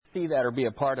see that or be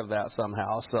a part of that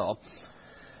somehow. So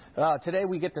today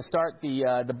we get to start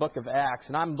the book of Acts,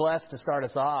 and I'm blessed to start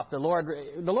us off. The Lord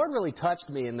really touched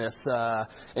me in this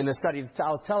study. I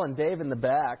was telling Dave in the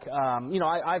back,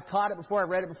 I've taught it before, I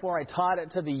read it before, I taught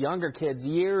it to the younger kids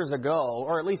years ago,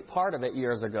 or at least part of it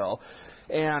years ago,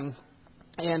 and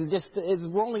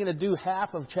we're only going to do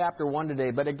half of chapter 1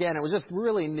 today. But again, it was just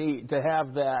really neat to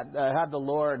have have the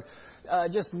Lord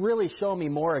just really show me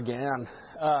more again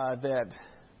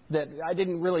that I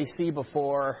didn't really see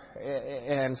before,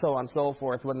 and so on and so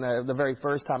forth. When the very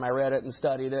first time I read it and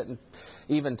studied it and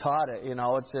even taught it,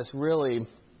 it's just really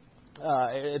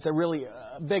it's a really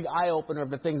big eye opener of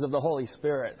the things of the Holy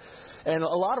Spirit. And a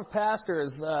lot of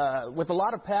pastors,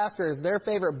 their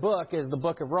favorite book is the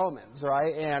book of Romans,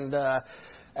 right? And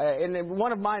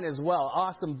one of mine as well,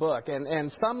 awesome book.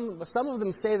 And some of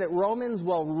them say that Romans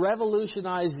will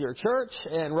revolutionize your church,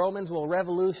 and Romans will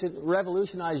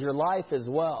revolutionize your life as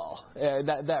well,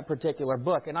 that particular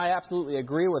book. And I absolutely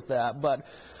agree with that. But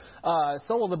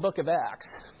so will the book of Acts,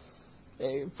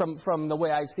 from the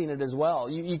way I've seen it as well.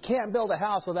 You can't build a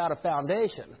house without a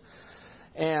foundation.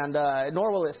 And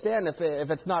nor will it stand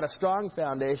if it's not a strong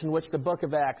foundation, which the book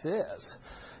of Acts is.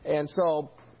 And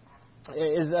so,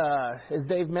 as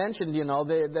Dave mentioned,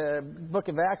 the book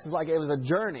of Acts is like it was a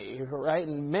journey, right?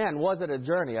 And man, was it a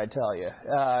journey, I tell you.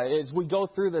 As we go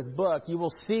through this book, you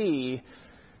will see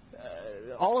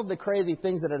all of the crazy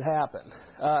things that had happened.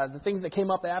 The things that came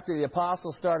up after the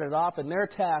apostles started off and their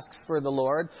tasks for the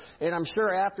Lord. And I'm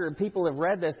sure after people have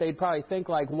read this, they'd probably think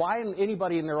like, why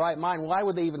anybody in their right mind, why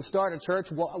would they even start a church?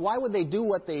 Why would they do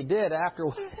what they did after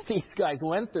what these guys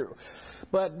went through?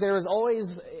 But there's always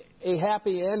a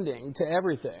happy ending to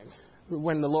everything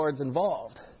when the Lord's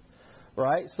involved,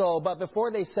 right? But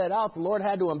before they set out, the Lord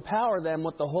had to empower them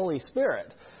with the Holy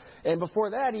Spirit. And before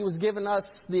that, He was giving us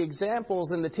the examples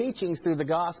and the teachings through the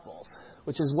Gospels,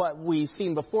 which is what we've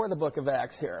seen before the book of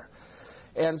Acts here.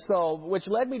 And so, which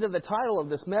led me to the title of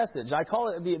this message. I call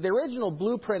it the original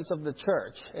blueprints of the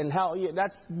church. And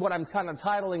that's what I'm kind of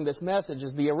titling this message,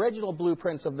 is the original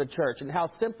blueprints of the church and how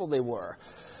simple they were.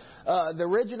 The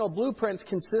original blueprints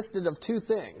consisted of two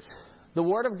things: the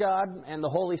Word of God and the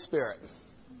Holy Spirit.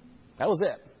 That was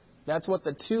it. That's what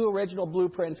the two original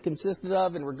blueprints consisted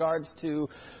of in regards to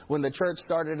when the church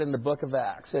started in the book of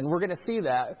Acts. And we're going to see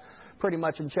that pretty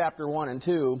much in chapter 1 and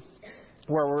 2,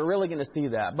 where we're really going to see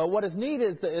that. But what is neat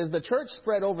is the church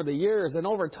spread over the years, and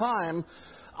over time,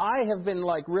 I have been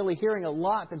really hearing a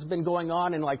lot that's been going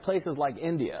on in places like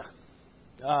India,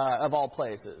 of all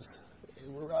places.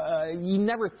 You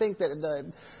never think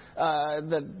that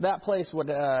place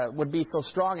would be so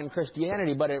strong in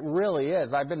Christianity, but it really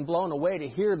is. I've been blown away to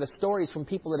hear the stories from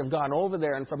people that have gone over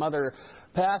there and from other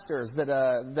pastors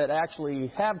that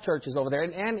actually have churches over there,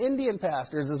 and Indian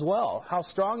pastors as well, how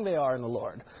strong they are in the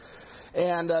Lord.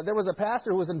 And there was a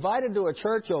pastor who was invited to a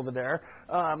church over there.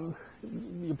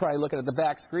 You're probably looking at the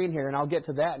back screen here, and I'll get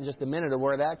to that in just a minute of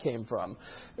where that came from.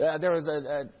 There was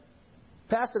a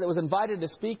pastor that was invited to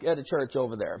speak at a church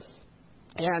over there.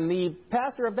 And the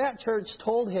pastor of that church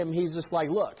told him, he's just like,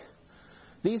 look,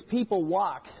 these people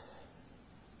walk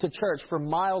to church for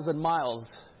miles and miles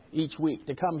each week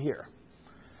to come here.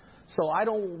 So I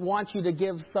don't want you to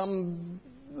give some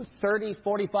 30,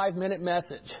 45-minute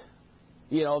message.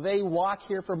 They walk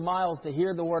here for miles to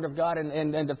hear the Word of God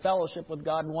and to fellowship with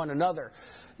God and one another.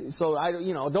 So I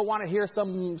don't want to hear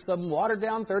some watered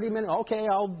down 30-minute. Okay,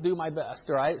 I'll do my best,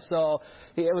 right? So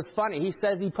it was funny. He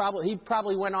says he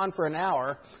probably went on for an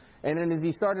hour, and then as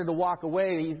he started to walk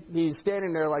away, he's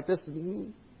standing there like this.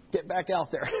 Get back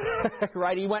out there,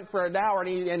 right? He went for an hour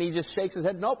and he just shakes his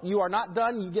head. Nope, you are not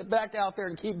done. You get back out there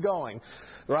and keep going,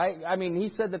 right? I mean, he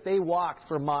said that they walked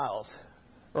for miles,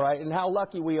 right? And how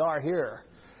lucky we are here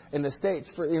in the States.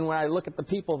 When I look at the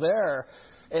people there.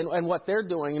 And what they're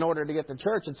doing in order to get to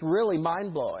church, it's really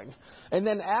mind-blowing. And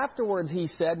then afterwards he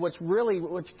said, which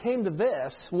came to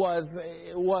this, was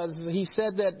he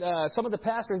said that some of the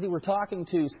pastors he were talking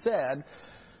to said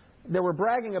they were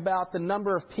bragging about the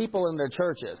number of people in their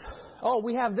churches. Oh,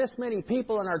 we have this many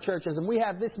people in our churches, and we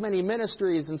have this many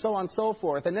ministries, and so on and so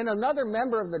forth. And then another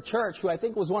member of the church, who I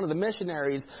think was one of the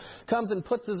missionaries, comes and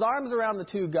puts his arms around the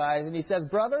two guys, and he says,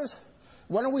 brothers,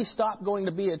 why don't we stop going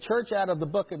to be a church out of the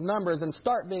book of Numbers and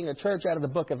start being a church out of the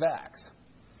book of Acts?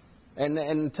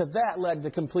 And to that led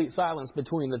to complete silence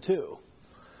between the two.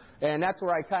 And that's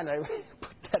where I kind of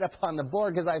put that up on the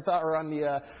board, because I thought, or on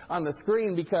the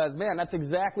screen, because, man, that's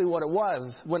exactly what it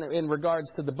was in regards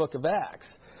to the book of Acts.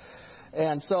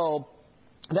 And so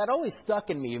that always stuck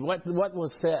in me, what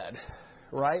was said,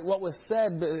 right? What was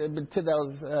said to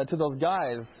those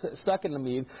guys stuck into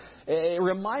me, it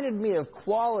reminded me of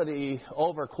quality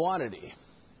over quantity.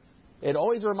 It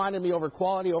always reminded me over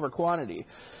quality over quantity.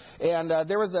 And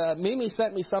there was Mimi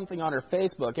sent me something on her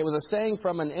Facebook. It was a saying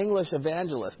from an English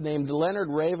evangelist named Leonard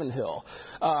Ravenhill.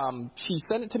 She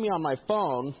sent it to me on my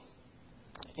phone,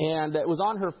 and it was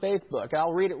on her Facebook.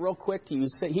 I'll read it real quick to you.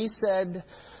 He said,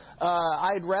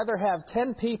 I'd rather have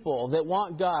 10 people that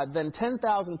want God than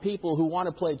 10,000 people who want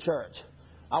to play church.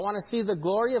 I want to see the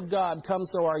glory of God come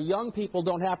so our young people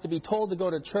don't have to be told to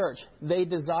go to church. They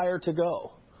desire to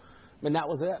go. And that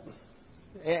was it.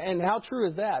 And how true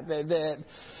is that?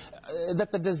 That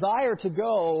the desire to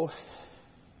go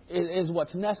is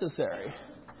what's necessary.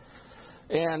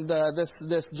 And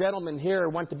this gentleman here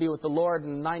went to be with the Lord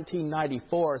in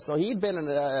 1994, so he'd been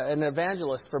an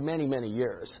evangelist for many, many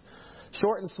years.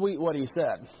 Short and sweet what he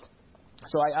said.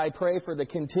 So I pray for the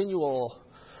continual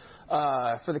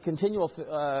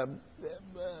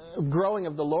growing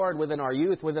of the Lord within our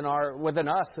youth, within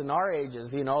us in our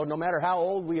ages. You know, no matter how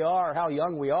old we are, how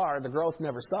young we are, the growth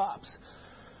never stops.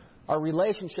 Our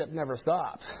relationship never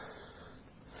stops.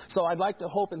 So I'd like to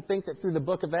hope and think that through the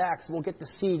book of Acts, we'll get to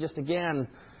see just again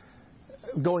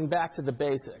going back to the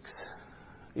basics.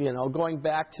 You know, going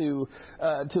back to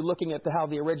looking at how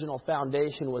the original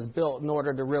foundation was built in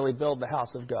order to really build the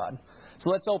house of God. So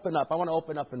let's open up. I want to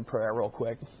open up in prayer real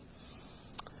quick.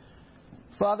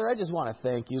 Father, I just want to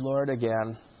thank you, Lord,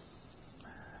 again.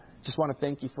 Just want to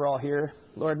thank you for all here.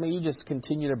 Lord, may you just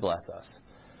continue to bless us.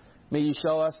 May you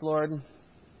show us, Lord.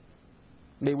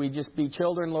 May we just be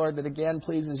children, Lord, that again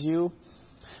pleases you.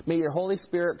 May your Holy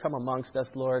Spirit come amongst us,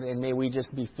 Lord, and may we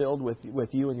just be filled with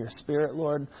you and your Spirit,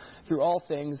 Lord, through all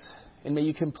things. And may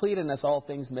you complete in us all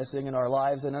things missing in our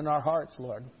lives and in our hearts,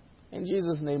 Lord. In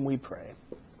Jesus' name we pray.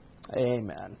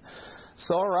 Amen.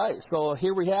 So, all right. So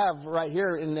here we have, right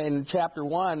here in chapter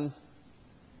 1,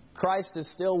 Christ is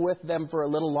still with them for a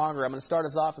little longer. I'm going to start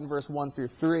us off in verse 1 through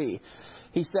 3.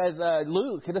 He says,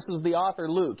 Luke, this is the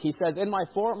author Luke, he says, in my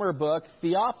former book,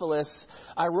 Theophilus,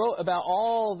 I wrote about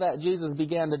all that Jesus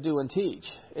began to do and teach,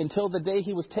 until the day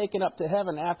he was taken up to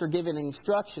heaven after giving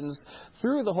instructions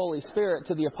through the Holy Spirit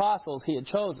to the apostles he had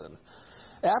chosen.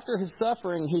 After his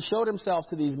suffering, he showed himself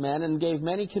to these men and gave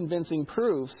many convincing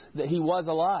proofs that he was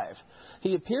alive.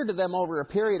 He appeared to them over a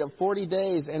period of 40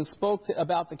 days and spoke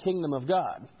about the kingdom of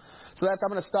God. So I'm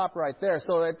going to stop right there.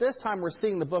 So at this time, we're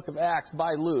seeing the book of Acts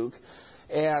by Luke.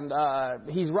 And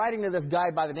he's writing to this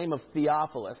guy by the name of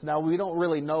Theophilus. Now, we don't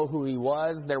really know who he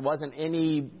was. There wasn't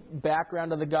any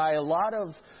background of the guy. A lot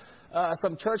of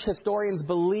some church historians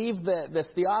believe that this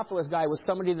Theophilus guy was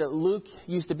somebody that Luke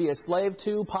used to be a slave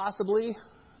to, possibly,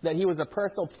 that he was a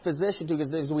personal physician to,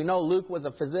 because as we know, Luke was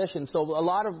a physician. So a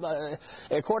lot of,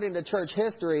 according to church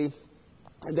history,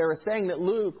 they were saying that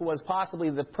Luke was possibly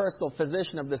the personal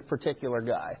physician of this particular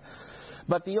guy.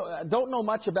 But I don't know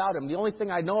much about him. The only thing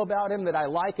I know about him that I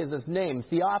like is his name,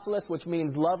 Theophilus, which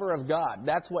means lover of God.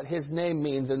 That's what his name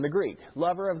means in the Greek,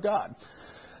 lover of God.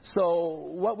 So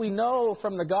what we know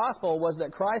from the gospel was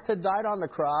that Christ had died on the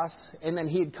cross, and then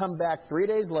he had come back 3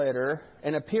 days later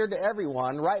and appeared to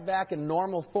everyone right back in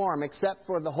normal form, except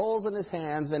for the holes in his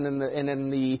hands and in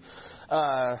the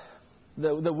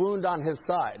wound on his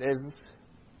side. As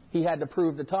he had to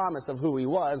prove to Thomas of who he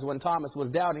was when Thomas was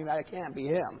doubting that it can't be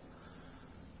him.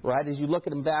 Right, as you look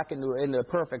at him back into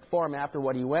perfect form after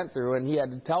what he went through, and he had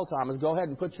to tell Thomas, go ahead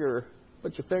and put your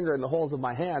finger in the holes of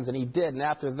my hands, and he did. And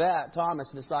after that, Thomas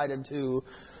decided to,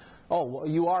 well,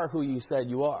 you are who you said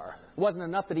you are. It wasn't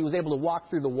enough that he was able to walk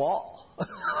through the wall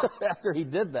after he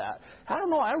did that. I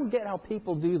don't know. I don't get how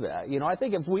people do that. You know, I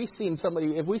think if we seen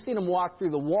him walk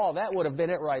through the wall, that would have been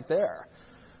it right there.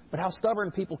 But how stubborn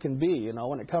people can be, you know,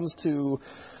 when it comes to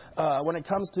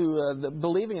the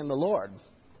believing in the Lord.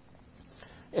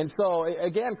 And so,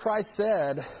 again, Christ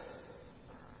said,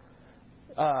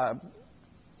 now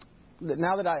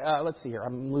that let's see here,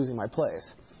 I'm losing my place.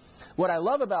 What I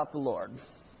love about the Lord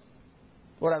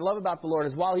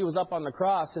is while he was up on the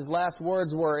cross, his last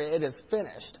words were, it is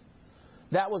finished.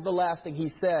 That was the last thing he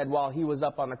said while he was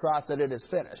up on the cross, that it is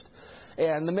finished.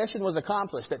 And the mission was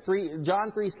accomplished.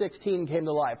 John 3:16 came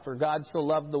to life. For God so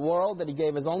loved the world that he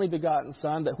gave his only begotten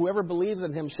Son, that whoever believes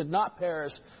in him should not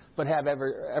perish, but have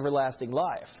everlasting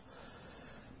life.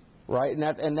 Right?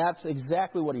 And that's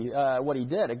exactly what he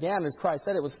did. Again, as Christ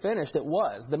said, it was finished. It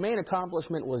was. The main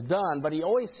accomplishment was done, but he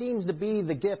always seems to be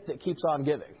the gift that keeps on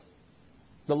giving.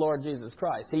 The Lord Jesus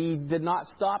Christ. He did not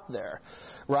stop there.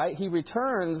 Right? He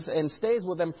returns and stays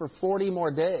with them for 40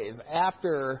 more days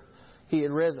after he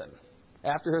had risen.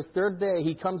 After his third day,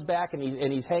 he comes back and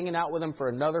he's hanging out with them for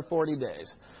another 40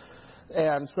 days.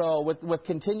 And so with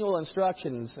continual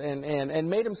instructions and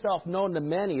made himself known to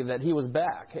many that he was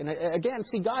back. And again,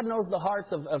 see, God knows the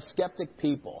hearts of skeptic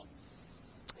people.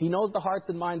 He knows the hearts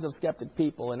and minds of skeptic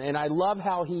people. And I love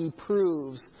how he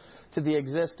proves to the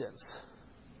existence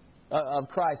of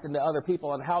Christ and to other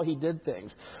people and how he did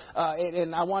things.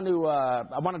 And I want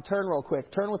to turn real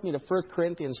quick. Turn with me to 1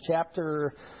 Corinthians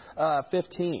chapter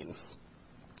 15.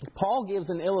 Paul gives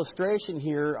an illustration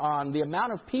here on the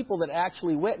amount of people that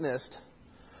actually witnessed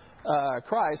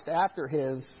Christ after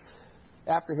his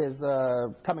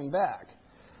coming back.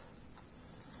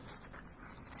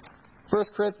 1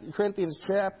 Corinthians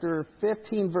chapter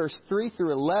 15, verse 3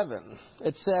 through 11,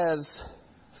 it says,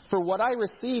 "For what I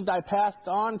received I passed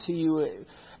on to you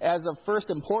as of first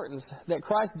importance, that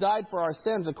Christ died for our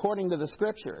sins according to the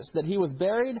Scriptures, that he was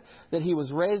buried, that he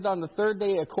was raised on the third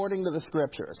day according to the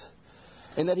Scriptures,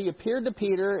 and that he appeared to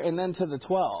Peter and then to the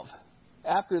 12.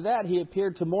 After that he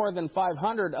appeared to more than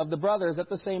 500 of the brothers at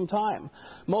the same time,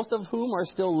 most of whom are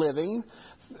still living,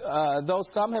 though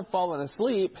some have fallen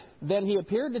asleep. Then he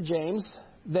appeared to James,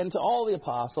 then to all the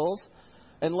apostles,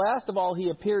 and last of all he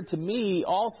appeared to me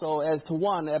also as to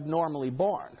one abnormally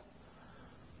born.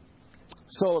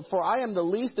 So, for I am the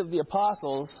least of the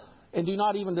apostles, and do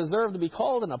not even deserve to be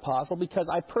called an apostle, because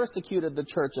I persecuted the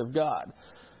church of God.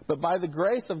 But by the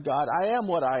grace of God I am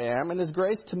what I am, and his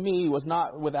grace to me was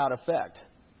not without effect.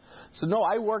 So no,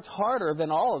 I worked harder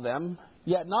than all of them,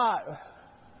 yet not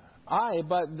I,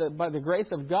 but by the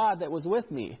grace of God that was with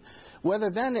me.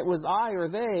 Whether then it was I or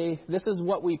they, this is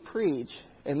what we preach,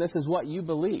 and this is what you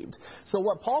believed." So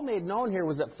what Paul made known here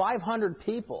was that 500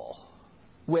 people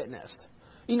witnessed.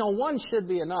 You know, one should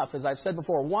be enough, as I've said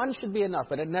before. One should be enough,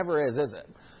 but it never is it?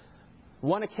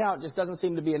 One account just doesn't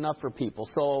seem to be enough for people.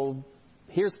 So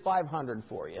here's 500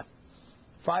 for you.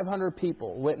 500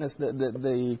 people witnessed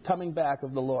the coming back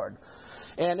of the Lord.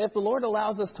 And if the Lord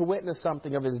allows us to witness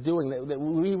something of his doing, that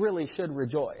we really should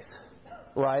rejoice,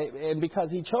 right? And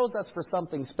because he chose us for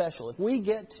something special. If we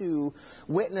get to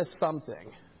witness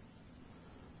something,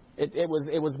 it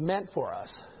was meant for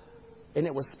us, and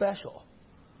it was special.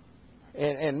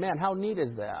 And man, how neat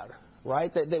is that?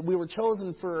 Right? That we were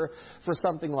chosen for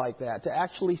something like that, to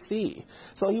actually see.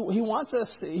 So he wants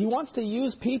to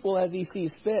use people as he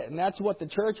sees fit, and that's what the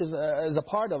church is a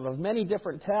part of many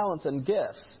different talents and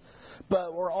gifts.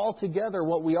 But we're all together,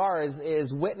 what we are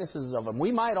is witnesses of them.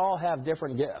 We might all have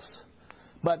different gifts,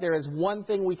 but there is one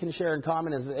thing we can share in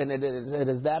common, and it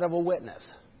is that of a witness.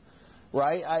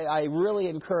 Right? I really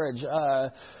encourage,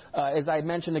 as I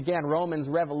mentioned again, Romans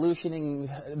revolutioning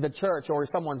the church or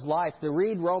someone's life, to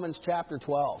read Romans chapter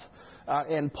 12.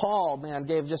 And Paul, man,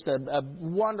 gave just a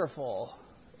wonderful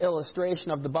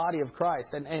illustration of the body of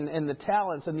Christ and the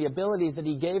talents and the abilities that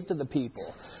he gave to the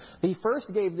people. He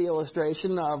first gave the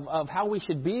illustration of how we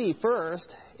should be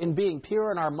first in being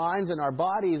pure in our minds and our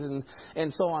bodies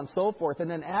and so on and so forth.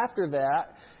 And then after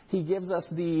that, he gives us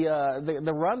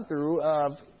the run-through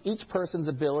of each person's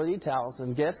ability, talents,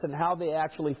 and gifts, and how they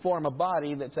actually form a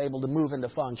body that's able to move into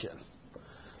function.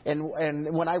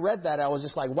 And when I read that, I was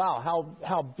just like, wow,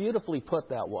 how beautifully put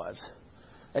that was.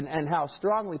 And how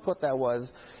strongly put that was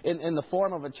in the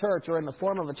form of a church or in the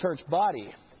form of a church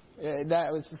body.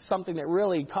 That was something that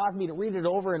really caused me to read it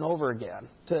over and over again,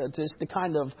 to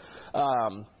kind of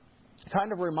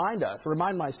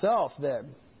remind myself that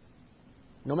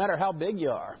no matter how big you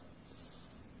are,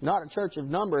 not a church of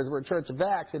numbers, we're a church of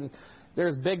acts, and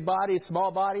there's big bodies,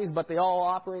 small bodies, but they all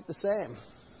operate the same,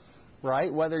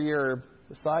 right? Whether you're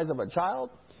the size of a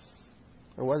child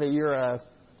or whether you're a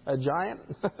giant,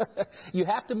 you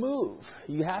have to move.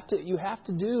 You have to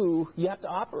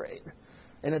operate.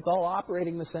 And it's all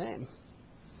operating the same.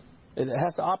 It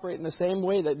has to operate in the same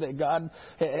way that God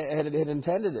had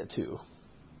intended it to.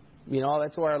 You know,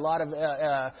 that's where a lot of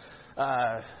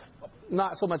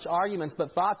not so much arguments,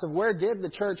 but thoughts of where did the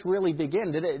church really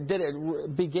begin? Did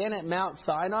it begin at Mount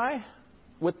Sinai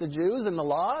with the Jews and the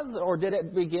laws, or did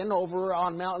it begin over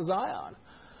on Mount Zion?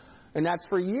 And that's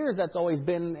for years. That's always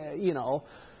been,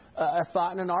 a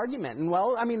thought and an argument. And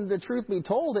well, I mean, the truth be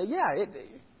told,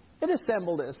 it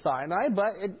assembled at Sinai,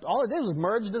 but all it did was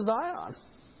merge to Zion.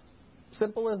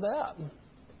 Simple as that,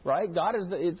 right? God is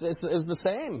the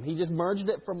same. He just merged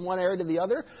it from one area to the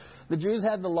other. The Jews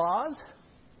had the laws,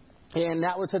 and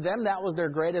that was, to them, that was their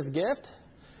greatest gift.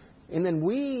 And then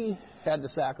we had the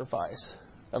sacrifice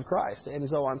of Christ, and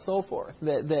so on and so forth.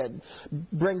 That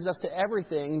brings us to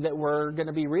everything that we're going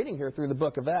to be reading here through the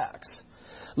book of Acts.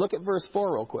 Look at verse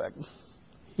 4 real quick.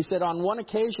 He said, on one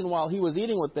occasion while he was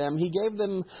eating with them, he gave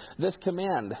them this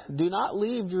command: do not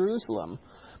leave Jerusalem,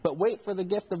 but wait for the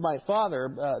gift of my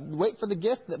Father. Wait for the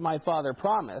gift that my Father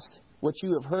promised, which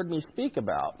you have heard me speak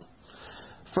about.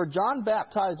 For John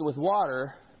baptized with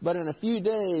water, but in a few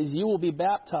days you will be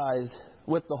baptized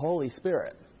with the Holy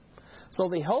Spirit. So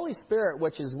the Holy Spirit,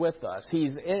 which is with us,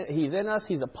 He's in us,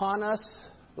 He's upon us,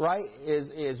 right,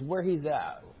 is where He's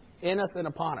at, in us and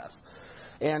upon us.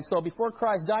 And so before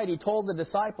Christ died, He told the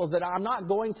disciples that I'm not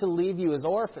going to leave you as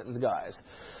orphans, guys.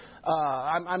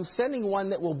 I'm sending one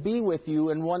that will be with you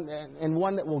and one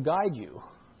that will guide you.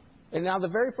 And now the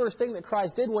very first thing that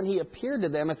Christ did when He appeared to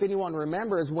them, if anyone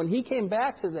remembers, when He came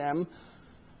back to them,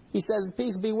 He says,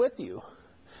 peace be with you.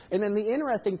 And then the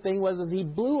interesting thing was He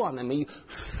blew on them.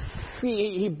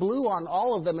 He blew on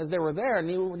all of them as they were there,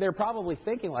 and they're probably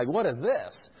thinking, like, what is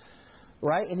this?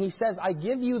 Right? And He says, I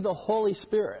give you the Holy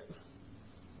Spirit.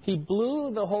 He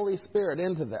blew the Holy Spirit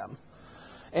into them.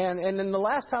 And then the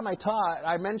last time I taught,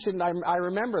 I mentioned, I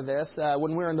remember this,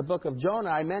 when we were in the book of Jonah,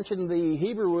 I mentioned the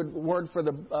Hebrew word for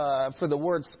the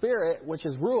word spirit, which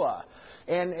is ruah.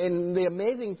 And the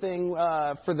amazing thing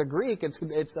for the Greek,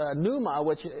 it's pneuma,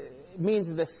 which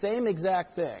means the same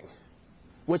exact thing,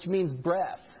 which means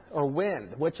breath or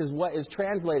wind, which is what is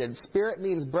translated. Spirit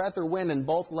means breath or wind in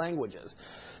both languages.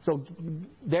 So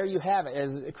there you have it.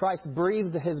 As Christ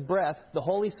breathed His breath, the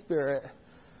Holy Spirit,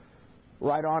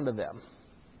 right onto them.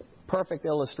 Perfect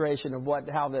illustration of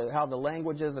how the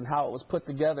languages and how it was put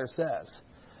together says.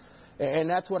 And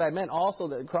that's what I meant also,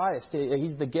 that Christ,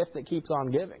 He's the gift that keeps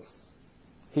on giving.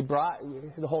 He brought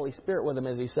the Holy Spirit with Him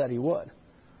as He said He would.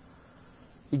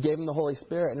 He gave them the Holy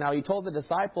Spirit. Now He told the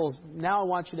disciples, now I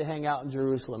want you to hang out in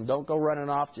Jerusalem. Don't go running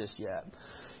off just yet.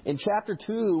 In chapter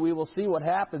 2, we will see what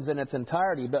happens in its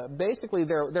entirety. But basically,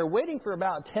 they're waiting for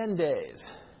about 10 days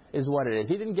is what it is.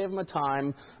 He didn't give them a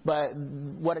time, but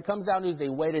what it comes down to is they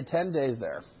waited 10 days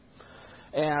there.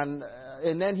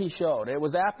 And then He showed. It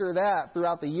was after that,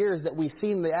 throughout the years, that we've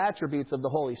seen the attributes of the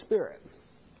Holy Spirit.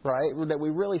 Right? That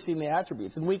we've really seen the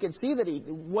attributes. And we can see that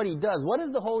what He does. What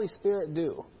does the Holy Spirit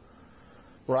do?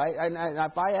 Right? And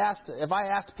if I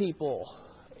asked people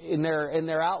in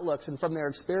their outlooks and from their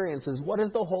experiences, what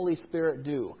does the Holy Spirit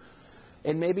do?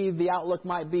 And maybe the outlook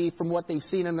might be from what they've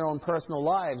seen in their own personal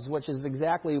lives, which is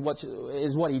exactly what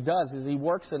He does, is He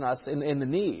works in us in the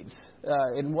needs,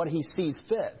 in what He sees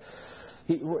fit.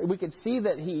 We can see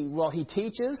that He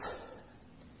teaches,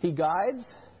 He guides,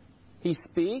 He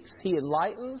speaks, He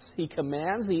enlightens, He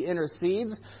commands, He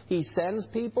intercedes, He sends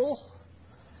people,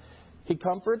 He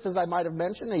comforts, as I might have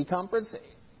mentioned, He comforts,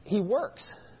 He works.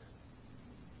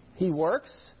 He works,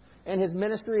 and His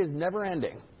ministry is never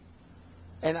ending.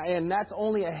 And that's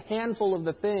only a handful of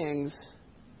the things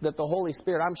that the Holy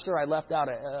Spirit, I'm sure I left out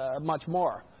much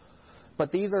more.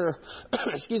 But these are,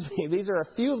 these are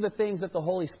a few of the things that the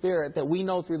Holy Spirit that we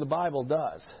know through the Bible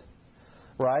does.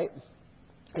 Right?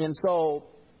 And so,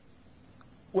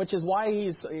 which is why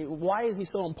is He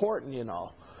so important, you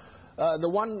know? The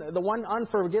one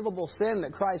unforgivable sin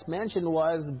that Christ mentioned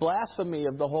was blasphemy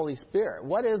of the Holy Spirit.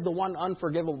 What is the one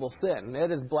unforgivable sin? It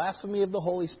is blasphemy of the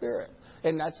Holy Spirit.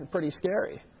 And that's pretty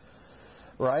scary.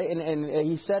 Right? And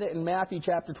He said it in Matthew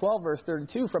chapter 12, verse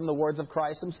 32, from the words of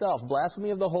Christ Himself.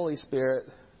 Blasphemy of the Holy Spirit,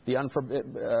 the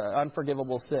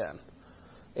unforgivable sin.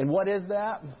 And what is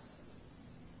that?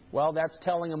 Well, that's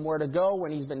telling Him where to go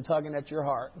when He's been tugging at your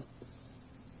heart.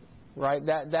 Right?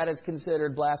 That is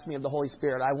considered blasphemy of the Holy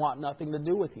Spirit. I want nothing to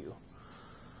do with you.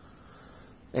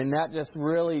 And that just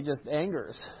really just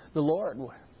angers the Lord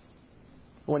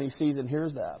when He sees and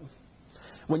hears that.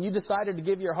 When you decided to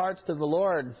give your hearts to the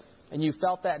Lord and you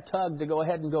felt that tug to go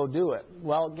ahead and go do it,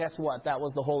 well, guess what? That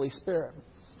was the Holy Spirit.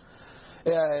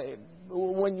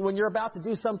 When you're about to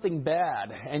do something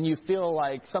bad and you feel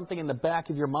like something in the back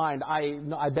of your mind,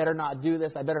 I better not do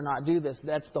this, I better not do this,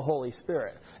 that's the Holy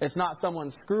Spirit. It's not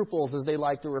someone's scruples, as they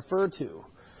like to refer to,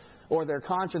 or their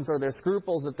conscience or their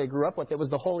scruples that they grew up with. It was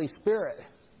the Holy Spirit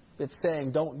that's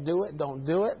saying, don't do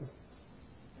it,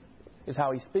 is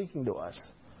how He's speaking to us.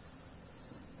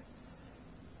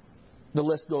 The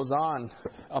list goes on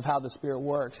of how the Spirit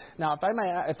works. Now,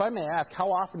 if I may ask, how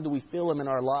often do we feel Him in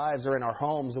our lives or in our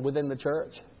homes or within the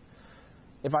church?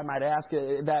 If I might ask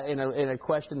that in a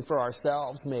question for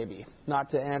ourselves, maybe. Not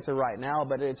to answer right now,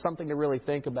 but it's something to really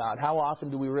think about. How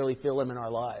often do we really feel Him in our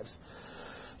lives?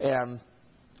 And,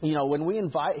 you know, when we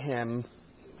invite Him,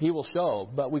 He will show,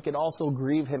 but we can also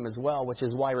grieve Him as well, which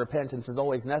is why repentance is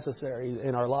always necessary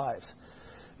in our lives.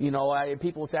 You know,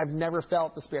 people say, I've never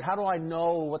felt the Spirit. How do I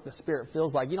know what the Spirit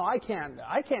feels like? You know, I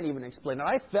can't even explain it.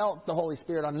 I felt the Holy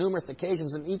Spirit on numerous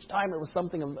occasions, and each time it was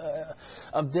something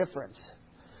of difference.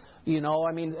 You know,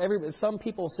 I mean, some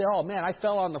people say, oh, man, I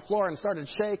fell on the floor and started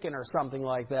shaking or something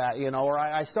like that, you know, or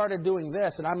I started doing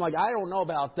this. And I'm like, I don't know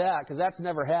about that because that's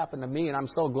never happened to me, and I'm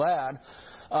so glad.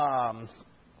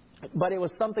 But it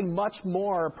was something much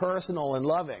more personal and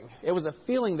loving. It was a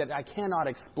feeling that I cannot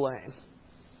explain.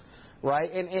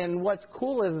 Right? And what's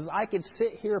cool is I could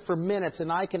sit here for minutes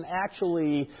and I can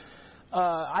actually,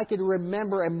 I could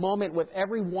remember a moment with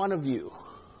every one of you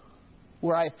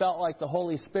where I felt like the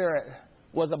Holy Spirit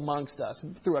was amongst us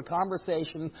through a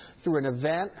conversation, through an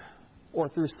event, or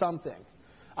through something.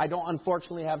 I don't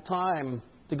unfortunately have time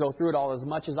to go through it all as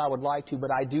much as I would like to,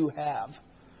 but I do have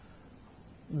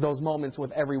those moments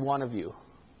with every one of you.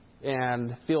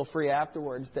 And feel free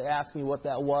afterwards to ask me what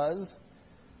that was,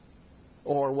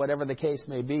 or whatever the case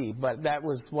may be. But that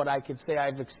was what I could say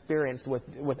I've experienced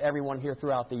with everyone here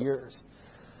throughout the years.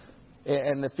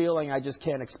 And the feeling I just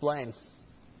can't explain,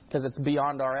 because it's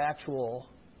beyond our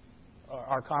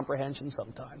comprehension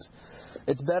sometimes.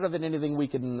 It's better than anything we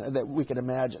can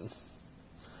imagine.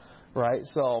 Right?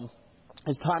 So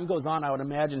as time goes on, I would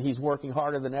imagine He's working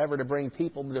harder than ever to bring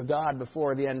people to God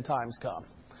before the end times come.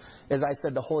 As I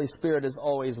said, the Holy Spirit is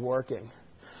always working.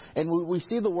 And we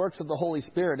see the works of the Holy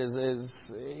Spirit as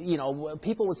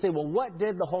people would say, well, what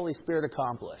did the Holy Spirit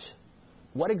accomplish?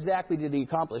 What exactly did He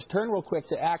accomplish? Turn real quick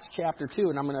to Acts chapter 2,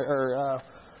 and I'm going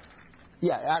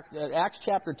to, Acts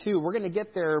chapter 2. We're going to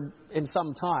get there in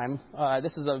some time.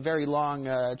 This is a very long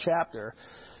chapter,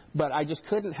 but I just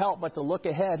couldn't help but to look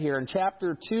ahead here in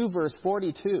chapter 2, verse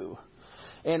 42.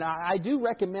 And I do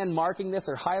recommend marking this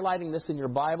or highlighting this in your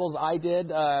Bibles. I did.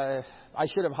 I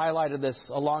should have highlighted this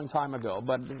a long time ago,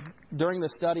 but during the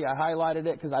study I highlighted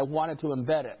it because I wanted to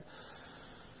embed it.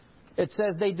 It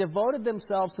says, they devoted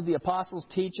themselves to the apostles'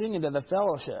 teaching and to the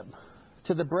fellowship,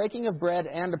 to the breaking of bread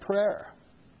and to prayer.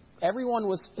 Everyone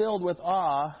was filled with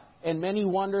awe, and many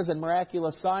wonders and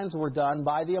miraculous signs were done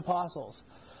by the apostles.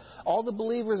 All the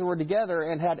believers were together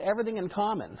and had everything in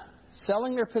common.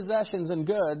 Selling their possessions and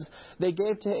goods, they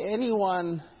gave to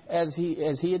anyone as he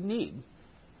had need.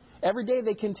 Every day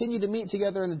they continued to meet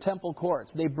together in the temple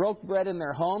courts. They broke bread in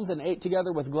their homes and ate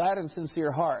together with glad and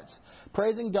sincere hearts,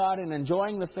 praising God and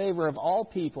enjoying the favor of all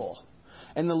people.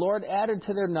 And the Lord added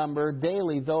to their number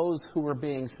daily those who were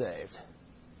being saved.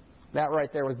 That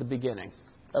right there was the beginning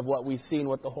of what we've seen,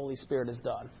 what the Holy Spirit has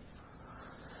done.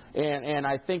 And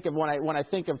I think of when I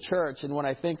think of church, and when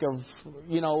I think of,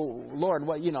 Lord,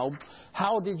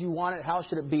 how did you want it? How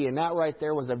should it be? And that right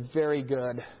there was a very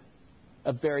good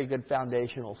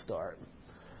foundational start.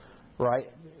 Right?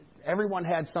 Everyone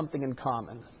had something in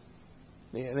common.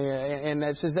 And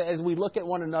it's just, as we look at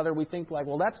one another, we think like,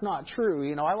 well, that's not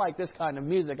true. I like this kind of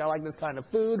music. I like this kind of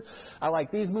food. I like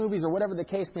these movies, or whatever the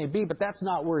case may be. But that's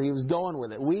not where he was going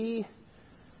with it.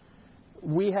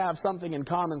 We have something in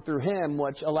common through Him,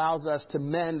 which allows us to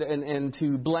mend and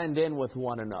to blend in with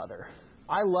one another.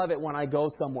 I love it when I go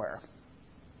somewhere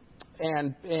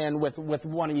and with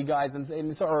one of you guys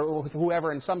or with whoever,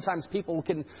 and sometimes people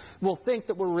will think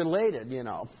that we're related,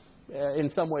 in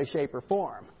some way, shape, or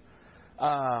form.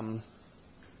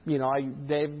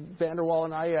 Dave Vanderwall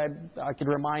and I could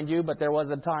remind you, but there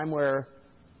was a time where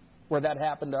that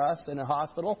happened to us in a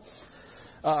hospital.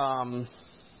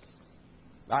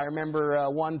 I remember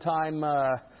one time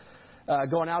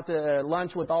going out to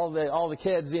lunch with all the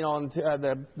kids, and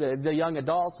the young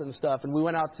adults and stuff, and we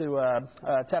went out to a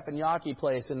teppanyaki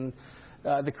place, and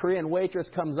the Korean waitress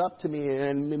comes up to me,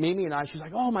 and Mimi and I, she's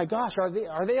like, "Oh my gosh,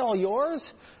 are they all yours?"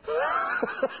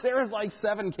 There was like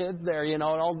 7 kids there, and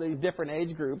all these different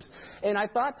age groups, and I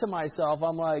thought to myself,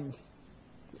 I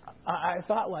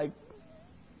thought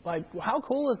how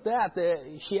cool is that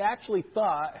she actually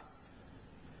thought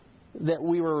that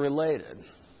we were related.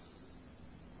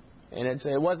 And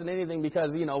it wasn't anything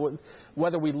because,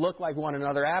 whether we look like one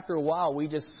another, after a while we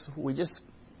just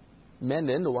mend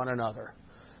into one another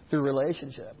through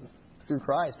relationship, through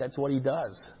Christ. That's what He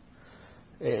does.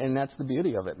 And that's the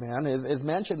beauty of it, man. As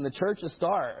mentioned, the church's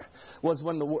start was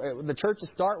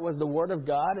the Word of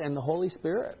God and the Holy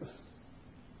Spirit.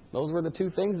 Those were the two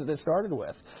things that it started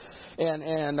with.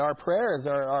 And our prayers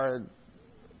are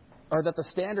that the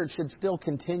standard should still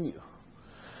continue.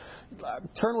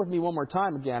 Turn with me one more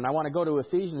time again. I want to go to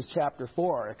Ephesians chapter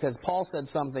 4, because Paul said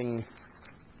something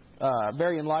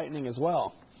very enlightening as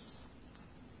well.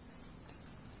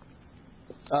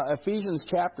 Ephesians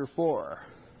chapter 4,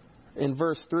 in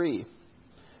verse 3.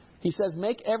 He says,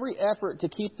 "Make every effort to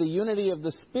keep the unity of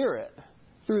the Spirit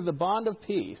through the bond of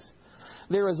peace.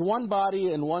 There is one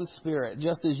body and one Spirit,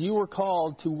 just as you were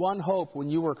called to one hope when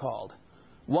you were called.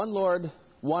 One Lord,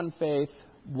 one faith,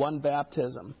 one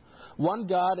baptism. One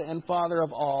God and Father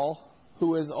of all,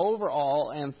 who is over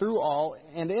all and through all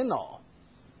and in all.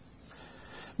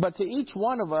 But to each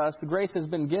one of us, the grace has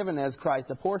been given as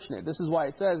Christ apportioned it." This is why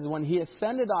it says, when He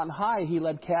ascended on high, He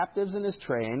led captives in His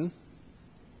train,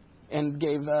 and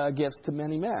gave gifts to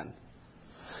many men.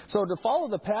 So to follow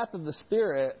the path of the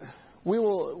Spirit,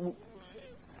 we'll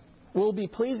be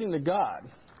pleasing to God,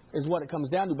 is what it comes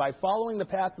down to. By following the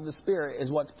path of the Spirit is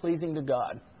what's pleasing to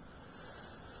God.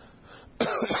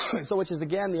 So which is,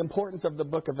 again, the importance of the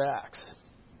book of Acts,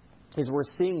 is we're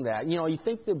seeing that. You know, you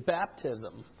think you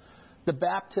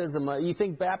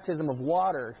think baptism of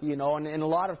water, you know, and a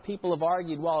lot of people have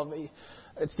argued, well,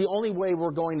 it's the only way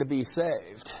we're going to be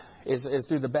saved is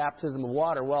through the baptism of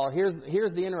water. Well, here's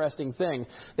the interesting thing.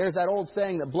 There's that old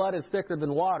saying that blood is thicker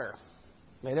than water.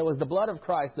 And it was the blood of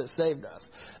Christ that saved us.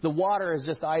 The water is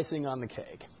just icing on the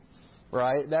cake.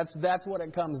 Right? That's what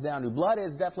it comes down to. Blood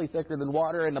is definitely thicker than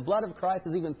water, and the blood of Christ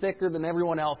is even thicker than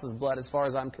everyone else's blood as far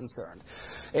as I'm concerned.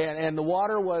 And the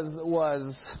water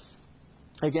was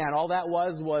again, all that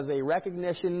was a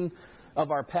recognition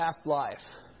of our past life.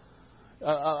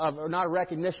 Not a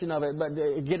recognition of it, but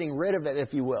getting rid of it,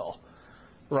 if you will.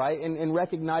 Right? And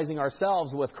recognizing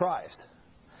ourselves with Christ.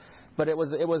 But it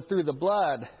was through the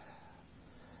blood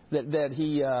that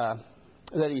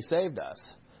He saved us.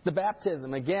 The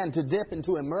baptism, again, to dip and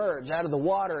to emerge out of the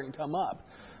water and come up.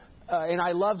 And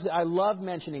I love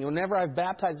mentioning, whenever I've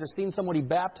baptized or seen somebody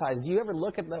baptized, do you ever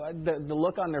look at the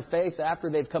look on their face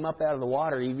after they've come up out of the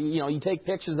water? You take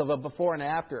pictures of a before and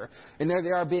after, and there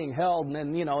they are being held, and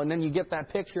then and then you get that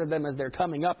picture of them as they're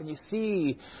coming up, and you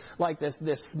see like this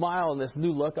smile and this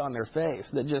new look on their face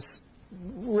that just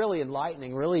really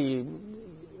enlightening, really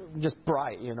just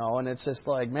bright, and it's just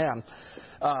like, man,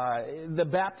 the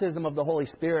baptism of the Holy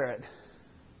Spirit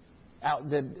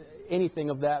outdid anything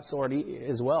of that sort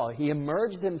as well. He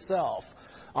immersed Himself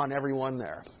on everyone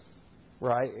there,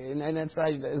 right? And it's,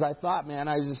 as I thought, man,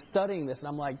 I was just studying this, and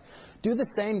I'm like, do the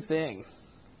same thing.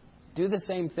 Do the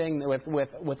same thing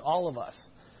with all of us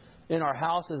in our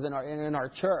houses, in our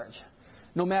church.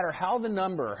 No matter how the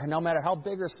number, no matter how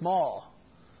big or small,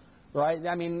 right?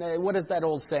 I mean, what is that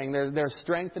old saying? There's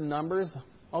strength in numbers.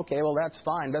 Okay, well, that's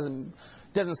fine.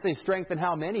 Doesn't say strength in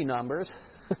how many numbers,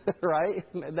 right?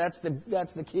 That's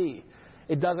the key.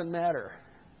 It doesn't matter,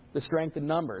 the strength in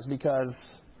numbers, because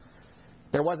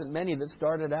there wasn't many that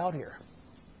started out here.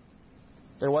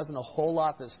 There wasn't a whole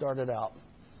lot that started out,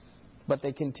 but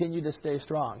they continued to stay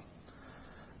strong,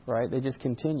 right? They just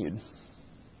continued.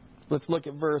 Let's look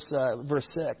at verse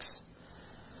 6.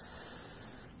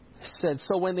 It said,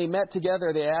 "So when they met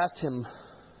together, they asked Him,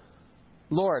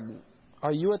 'Lord,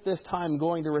 are you at this time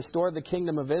going to restore the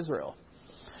kingdom of Israel?'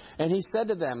 And He said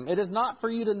to them, 'It is not for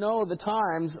you to know the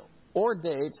times or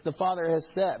dates the Father has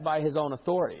set by His own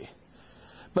authority.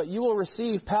 But you will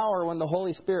receive power when the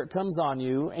Holy Spirit comes on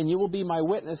you, and you will be my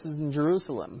witnesses in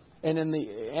Jerusalem, and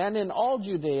in all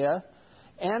Judea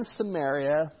and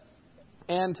Samaria,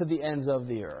 and to the ends of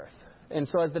the earth.'" And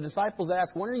so as the disciples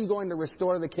ask, when are you going to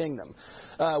restore the kingdom?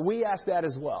 We ask that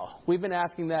as well. We've been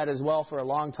asking that as well for a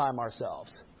long time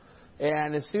ourselves.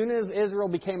 And as soon as Israel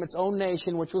became its own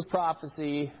nation, which was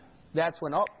prophecy, that's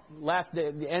when, last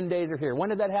day, the end days are here. When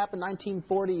did that happen?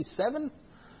 1947,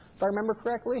 if I remember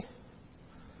correctly?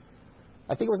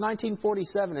 I think it was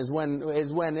 1947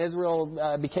 is when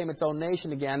Israel became its own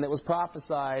nation again. That was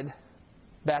prophesied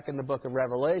back in the book of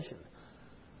Revelation.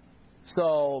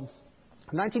 So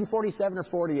 1947 or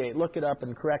 48, look it up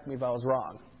and correct me if I was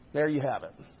wrong. There you have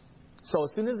it. So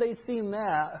as soon as they've seen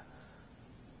that,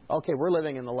 okay, we're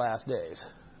living in the last days.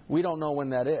 We don't know when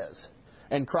that is.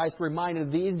 And Christ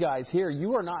reminded these guys here,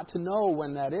 you are not to know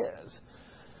when that is.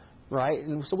 Right?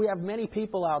 And so we have many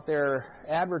people out there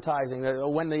advertising that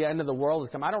when the end of the world has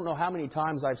come. I don't know how many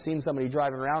times I've seen somebody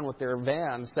driving around with their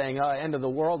vans saying, end of the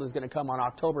world is going to come on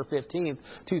October 15th,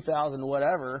 2000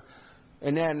 whatever.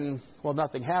 And then, well,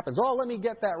 nothing happens. Oh, let me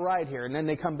get that right here. And then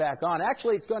they come back on.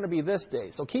 Actually, it's going to be this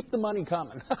day. So keep the money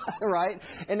coming. Right?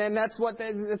 And then that's what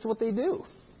they do.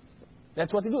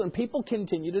 That's what they do. And people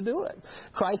continue to do it.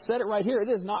 Christ said it right here. It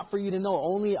is not for you to know.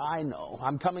 Only I know.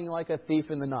 I'm coming like a thief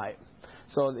in the night.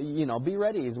 So, be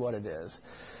ready is what it is.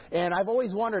 And I've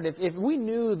always wondered if we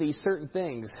knew these certain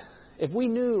things, if we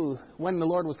knew when the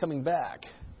Lord was coming back,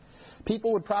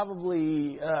 people would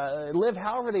probably live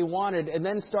however they wanted and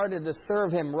then started to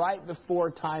serve Him right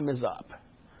before time is up,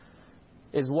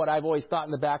 is what I've always thought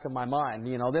in the back of my mind.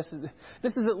 This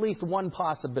is at least one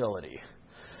possibility.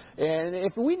 And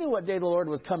if we knew what day the Lord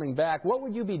was coming back, what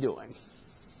would you be doing?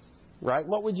 Right?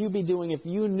 What would you be doing if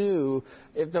you knew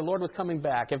if the Lord was coming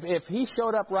back? If He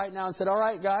showed up right now and said, all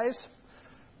right, guys,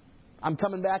 I'm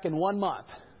coming back in 1 month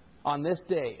on this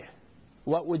day,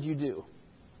 what would you do?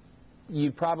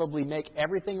 You'd probably make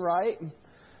everything right.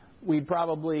 We'd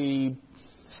probably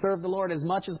serve the Lord as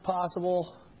much as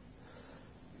possible.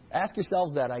 Ask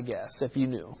yourselves that, I guess, if you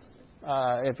knew.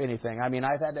 if anything. I mean,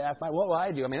 I've had to ask what will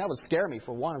I do? I mean, that would scare me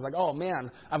for one. It's like, oh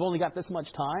man, I've only got this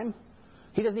much time.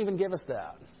 He doesn't even give us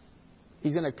that.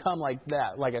 He's going to come like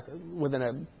that, like I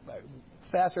said,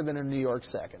 faster than a New York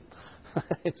second.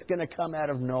 It's going to come out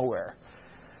of nowhere.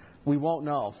 We won't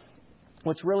know.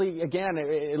 Which really, again,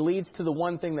 it leads to the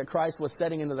one thing that Christ was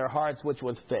setting into their hearts, which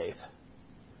was faith.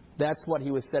 That's what he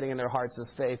was setting in their hearts,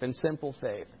 is faith, and simple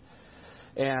faith.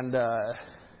 And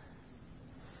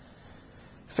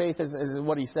faith is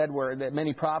what he said, where that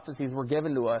many prophecies were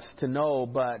given to us to know,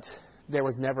 but there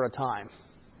was never a time.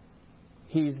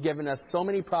 He's given us so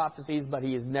many prophecies, but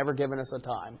he has never given us a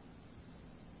time.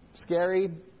 Scary,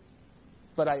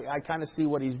 but I kind of see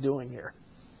what he's doing here.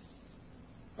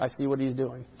 I see what he's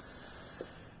doing.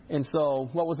 And so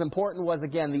what was important was,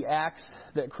 again, the acts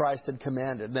that Christ had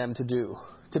commanded them to do.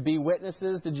 To be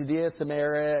witnesses to Judea,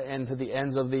 Samaria, and to the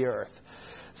ends of the earth.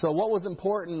 So what was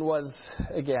important was,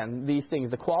 again, these things.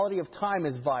 The quality of time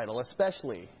is vital,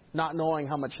 especially not knowing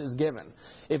how much is given.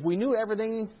 If we knew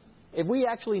everything, if we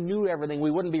actually knew everything, we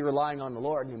wouldn't be relying on the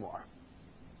Lord anymore.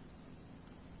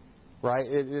 Right?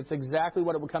 It's exactly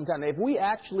what it would come down to. If we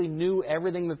actually knew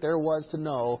everything that there was to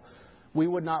know, we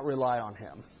would not rely on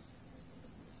him.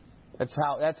 That's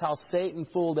how Satan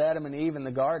fooled Adam and Eve in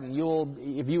the garden.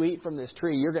 If you eat from this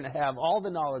tree, you're going to have all the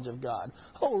knowledge of God.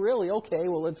 Oh, really? Okay,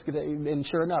 well, let's get it. And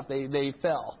sure enough, they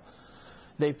fell.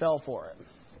 They fell for it.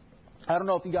 I don't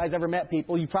know if you guys ever met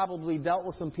people. You probably dealt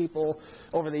with some people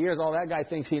over the years. Oh, that guy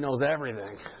thinks he knows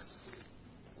everything.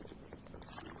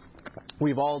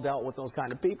 We've all dealt with those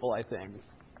kind of people, I think.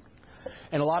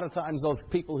 And a lot of times those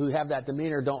people who have that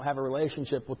demeanor don't have a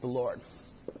relationship with the Lord.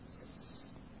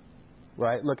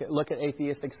 Right? Look at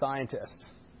atheistic scientists.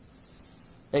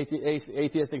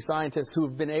 Atheistic scientists who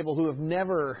have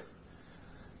never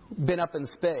been up in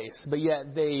space, but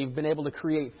yet they've been able to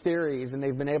create theories and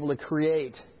they've been able to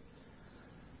create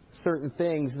certain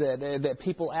things that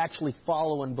people actually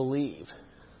follow and believe.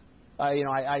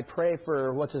 I pray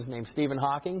for, what's his name, Stephen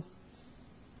Hawking.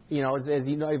 As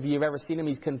you know, if you've ever seen him,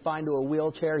 he's confined to a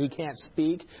wheelchair. He can't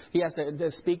speak. He has to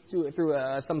speak through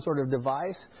some sort of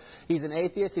device. He's an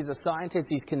atheist. He's a scientist.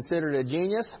 He's considered a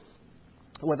genius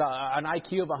with an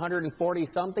IQ of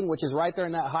 140-something, which is right there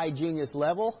in that high genius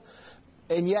level.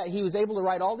 And yet he was able to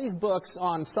write all these books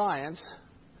on science,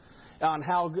 on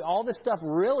how all this stuff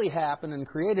really happened and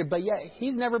created, but yet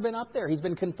he's never been up there. He's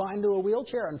been confined to a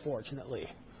wheelchair, unfortunately.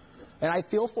 And I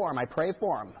feel for him. I pray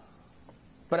for him.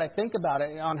 But I think about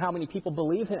it on how many people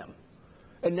believe him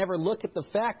and never look at the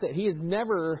fact that he has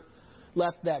never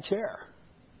left that chair.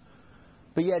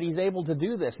 But yet he's able to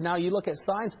do this. Now you look at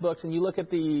science books and you look at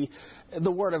the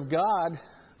Word of God.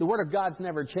 The Word of God's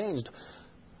never changed.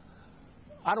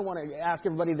 I don't want to ask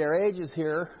everybody their ages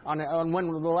here on when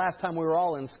the last time we were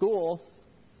all in school.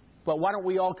 But why don't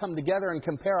we all come together and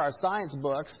compare our science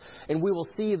books, and we will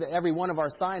see that every one of our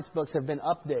science books have been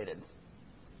updated.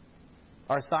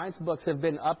 Our science books have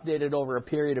been updated over a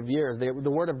period of years. The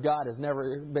Word of God has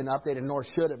never been updated, nor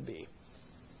should it be.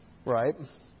 Right?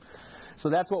 So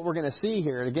that's what we're going to see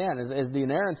here, again, is the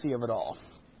inerrancy of it all.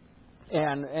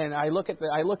 And I look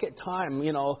at time.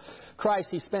 Christ,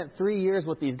 he spent 3 years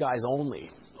with these guys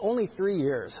only 3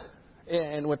 years,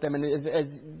 and with them, and as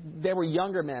they were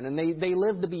younger men, and they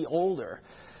lived to be older.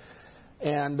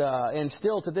 And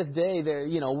still to this day,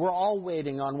 we're all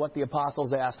waiting on what the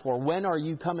apostles asked for. When are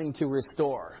you coming to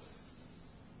restore?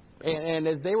 And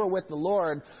as they were with the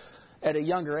Lord at a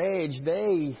younger age,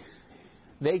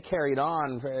 they carried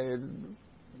on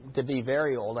to be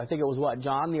very old. I think it was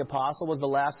John the Apostle was the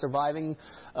last surviving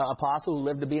apostle who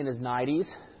lived to be in his 90s.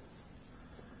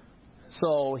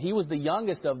 So he was the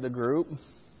youngest of the group.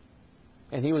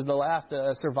 And he was the last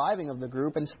surviving of the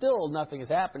group, and still nothing has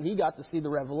happened. He got to see the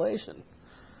revelation.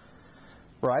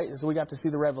 Right? So we got to see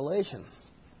the revelation.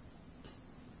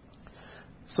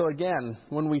 So again,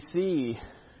 when we see,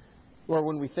 or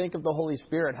when we think of the Holy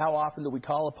Spirit, how often do we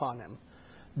call upon him?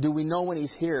 Do we know when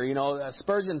he's here?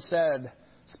 Spurgeon said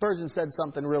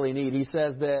something really neat. He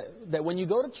says that when you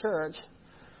go to church,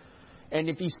 and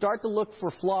if you start to look for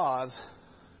flaws,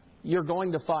 you're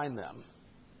going to find them.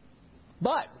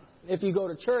 But if you go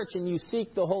to church and you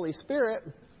seek the Holy Spirit,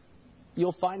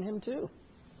 you'll find him too.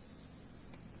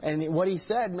 And what he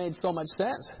said made so much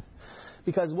sense.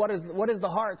 Because what is the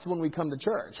hearts when we come to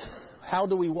church? How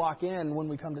do we walk in when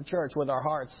we come to church with our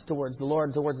hearts towards the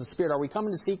Lord, towards the Spirit? Are we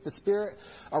coming to seek the Spirit?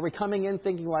 Are we coming in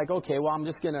thinking like, okay, well, I'm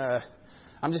just gonna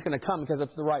come because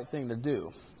it's the right thing to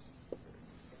do?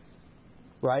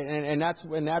 Right? And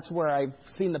that's where I've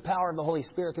seen the power of the Holy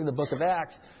Spirit through the book of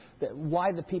Acts, that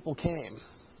why the people came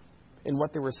and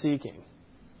what they were seeking.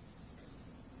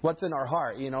 What's in our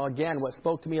heart? Again, what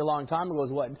spoke to me a long time ago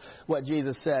is what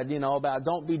Jesus said, about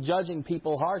don't be judging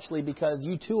people harshly, because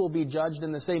you too will be judged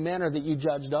in the same manner that you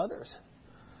judged others.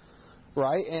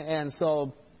 Right? And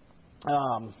so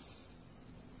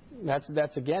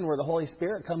that's again where the Holy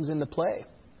Spirit comes into play,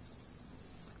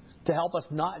 to help us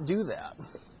not do that.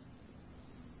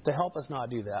 To help us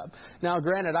not do that. Now,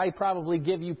 granted, I probably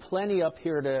give you plenty up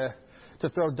here to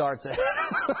throw darts at.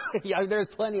 Yeah, there's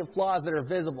plenty of flaws that are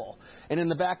visible. And in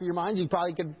the back of your mind, you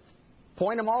probably could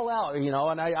point them all out,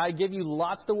 and I give you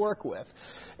lots to work with.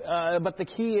 But the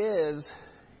key is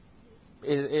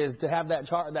to have that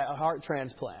heart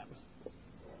transplant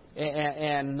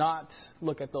and not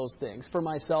look at those things, for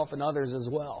myself and others as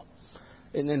well.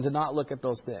 And then to not look at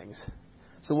those things.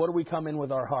 So what do we come in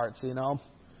with our hearts,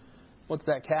 What's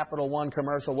that Capital One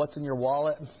commercial? What's in your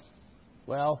wallet?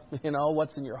 Well,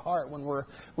 what's in your heart when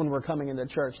we're coming into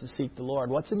church to seek the Lord?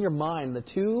 What's in your mind? The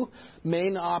two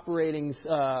main operating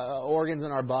organs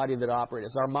in our body that operate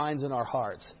is our minds and our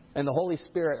hearts. And the Holy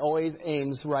Spirit always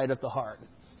aims right at the heart,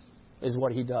 is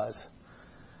what He does.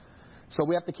 So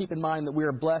we have to keep in mind that we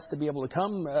are blessed to be able to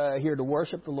come here to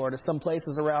worship the Lord. As some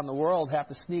places around the world have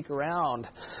to sneak around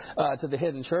to the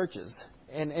hidden churches.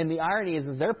 And the irony is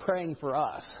they're praying for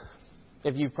us. I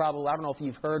don't know if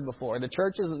you've heard before,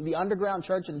 the underground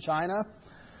church in China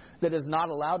that is not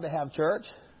allowed to have church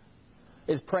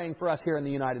is praying for us here in the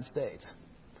United States.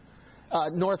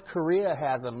 North Korea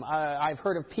has them. I've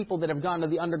heard of people that have gone to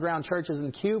the underground churches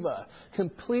in Cuba,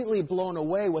 completely blown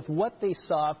away with what they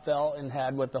saw, felt, and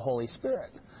had with the Holy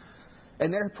Spirit.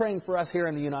 And they're praying for us here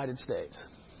in the United States,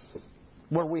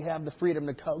 where we have the freedom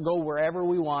to go wherever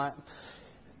we want.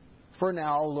 For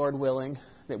now, Lord willing,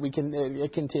 that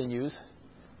it continues.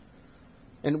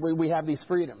 And we have these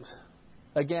freedoms.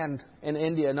 Again, in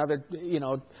India, another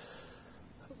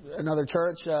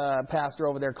church pastor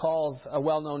over there calls a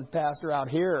well-known pastor out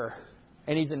here,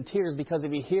 and he's in tears because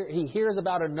he hears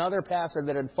about another pastor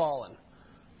that had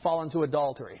fallen to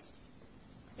adultery.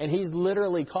 And he's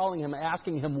literally calling him,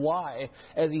 asking him why,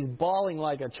 as he's bawling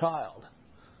like a child.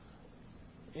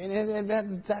 And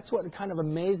that's what kind of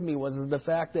amazed me was the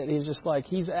fact that he's just like,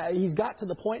 he's got to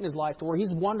the point in his life to where he's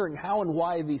wondering how and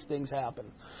why these things happen.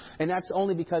 And that's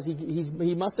only because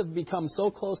he must have become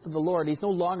so close to the Lord, he's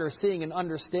no longer seeing and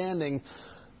understanding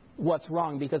what's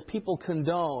wrong, because people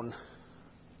condone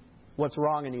what's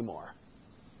wrong anymore.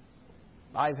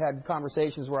 I've had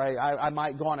conversations where I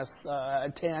might go on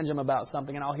a tangent about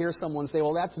something, and I'll hear someone say,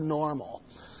 well, that's normal.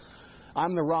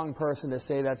 I'm the wrong person to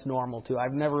say that's normal to.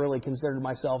 I've never really considered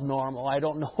myself normal. I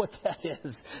don't know what that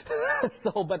is.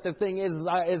 But the thing is,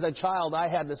 as a child, I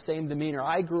had the same demeanor.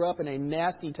 I grew up in a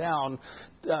nasty town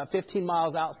 15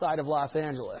 miles outside of Los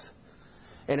Angeles.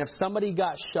 And if somebody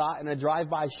got shot in a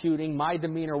drive-by shooting, my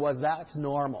demeanor was, that's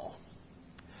normal.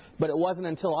 But it wasn't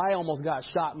until I almost got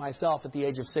shot myself at the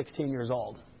age of 16 years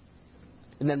old.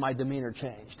 And then my demeanor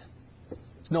changed.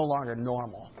 It's no longer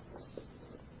normal.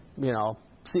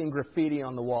 Seeing graffiti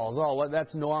on the walls. Oh, well,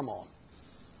 that's normal.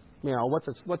 What's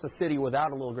a city without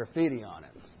a little graffiti on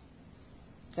it?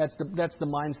 That's the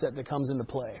mindset that comes into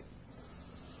play.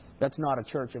 That's not a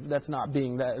church. That's not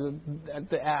being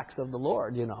the acts of the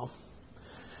Lord. The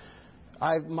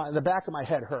back of my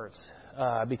head hurts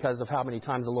because of how many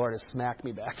times the Lord has smacked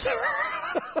me back there.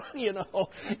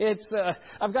 It's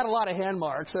I've got a lot of hand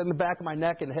marks on the back of my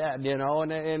neck and head,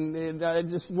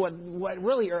 and just what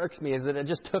really irks me is that it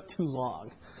just took too long.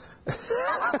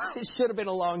 It should have been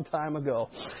a long time ago.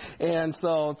 And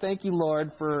so thank you,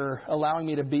 Lord, for allowing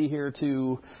me to be here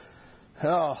to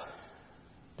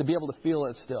be able to feel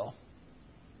it still.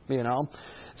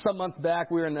 Some months back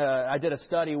I did a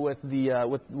study with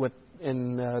the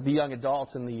young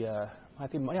adults in the I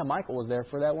think Michael was there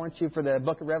for that, weren't you? For the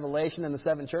Book of Revelation and the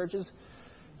 7 churches.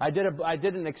 I did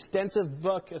an extensive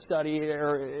book study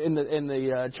in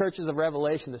the churches of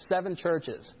Revelation, the 7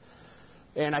 churches,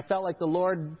 and I felt like the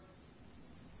Lord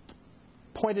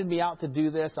pointed me out to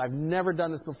do this. I've never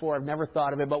done this before. I've never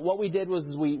thought of it. But what we did was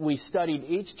we studied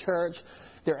each church,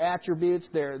 their attributes,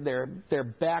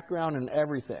 their background, and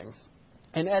everything.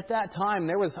 And at that time,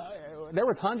 there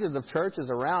was hundreds of churches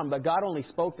around, but God only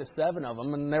spoke to 7 of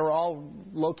them, and they were all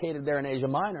located there in Asia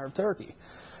Minor of Turkey.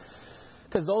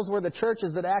 Because those were the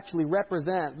churches that actually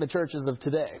represent the churches of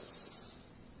today.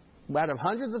 Out of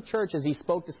hundreds of churches, He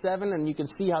spoke to 7, and you can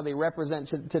see how they represent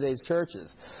today's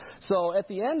churches. So at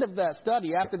the end of that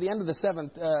study, after the end of the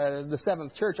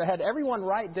seventh church, I had everyone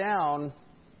write down.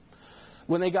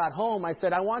 When they got home, I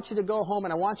said, I want you to go home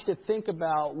and I want you to think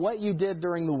about what you did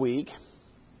during the week.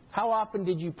 How often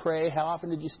did you pray? How often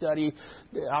did you study?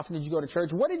 How often did you go to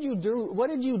church? What did you do? What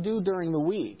did you do during the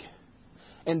week?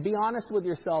 and be honest with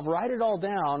yourself. Write it all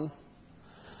down,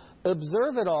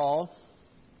 observe it all,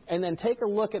 and then take a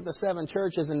look at the 7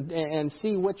 churches and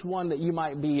see which one that you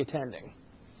might be attending.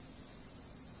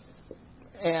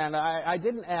 And I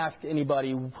didn't ask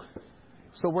anybody,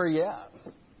 so where are you at?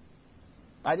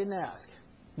 I didn't ask,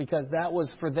 because that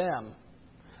was for them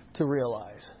to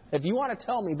realize. If you want to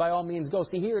tell me, by all means, go.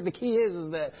 See, here, the key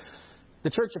is that the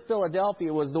Church of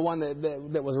Philadelphia was the one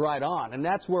that was right on, and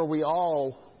that's where we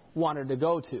all wanted to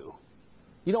go to.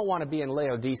 You don't want to be in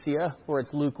Laodicea, where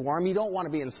it's lukewarm. You don't want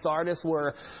to be in Sardis,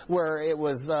 where it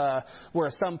was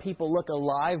where some people look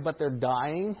alive but they're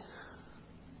dying.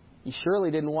 You surely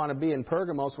didn't want to be in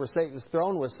Pergamos, where Satan's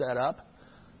throne was set up,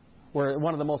 where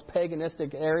one of the most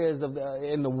paganistic areas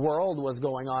in the world was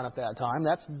going on at that time.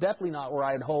 That's definitely not where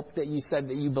I had hoped that you said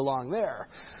that you belong there,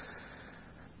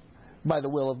 by the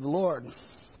will of the Lord.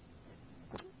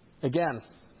 Again,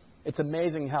 it's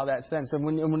amazing how that sense, and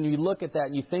when you look at that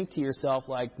and you think to yourself,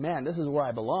 like, man, this is where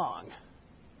I belong.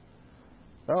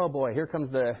 Oh boy, here comes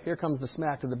the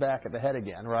smack to the back of the head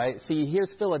again, right? See,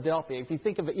 here's Philadelphia. If you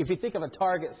think of a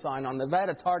target sign I had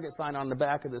a target sign on the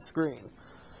back of the screen.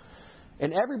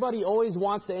 And everybody always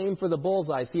wants to aim for the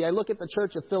bullseye. See, I look at the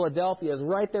Church of Philadelphia as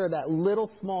right there, that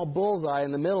little small bullseye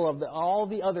in the middle of all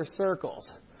the other circles.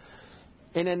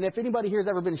 And then if anybody here has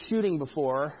ever been shooting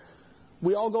before,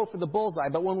 we all go for the bullseye.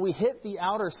 But when we hit the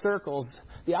outer circles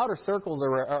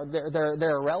are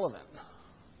they're irrelevant.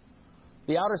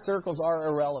 The outer circles are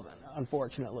irrelevant,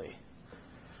 unfortunately.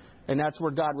 And that's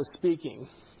where God was speaking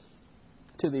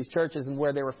to these churches and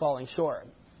where they were falling short.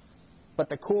 But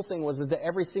the cool thing was that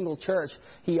every single church,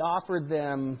 He offered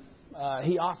them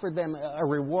a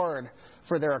reward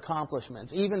for their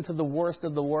accomplishments, even to the worst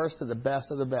of the worst, to the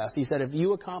best of the best. He said, if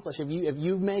you accomplish, if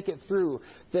you make it through,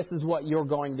 this is what you're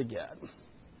going to get.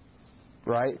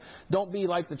 Right? Don't be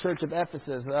like the Church of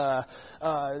Ephesus,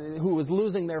 who was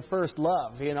losing their first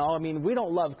love. You know, I mean, we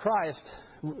don't love Christ,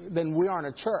 then we aren't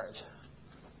a church.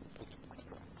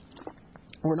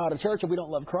 We're not a church if we don't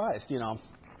love Christ. You know,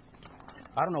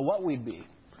 I don't know what we'd be.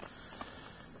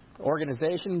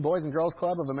 Organization, Boys and Girls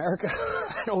Club of America?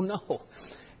 I don't know.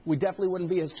 We definitely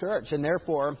wouldn't be His church, and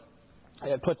therefore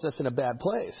it puts us in a bad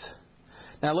place.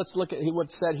 Now let's look at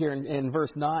what's said here in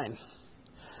verse 9.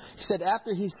 He said,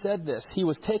 after He said this, He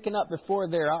was taken up before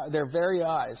their very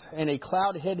eyes, and a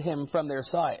cloud hid Him from their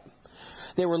sight.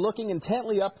 They were looking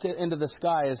intently up into the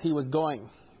sky as He was going.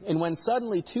 And when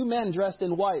suddenly 2 men dressed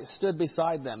in white stood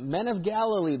beside them. Men of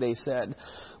Galilee, they said,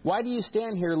 why do you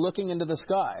stand here looking into the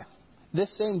sky? This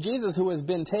same Jesus who has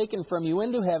been taken from you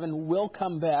into heaven will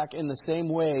come back in the same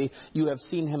way you have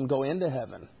seen Him go into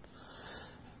heaven.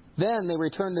 Then they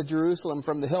returned to Jerusalem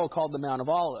from the hill called the Mount of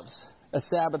Olives, a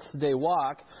Sabbath day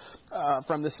walk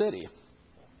from the city.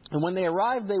 And when they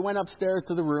arrived, they went upstairs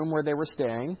to the room where they were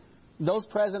staying. Those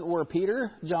present were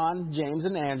Peter, John, James,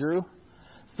 and Andrew,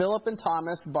 Philip and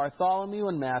Thomas, Bartholomew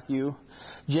and Matthew,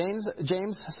 James,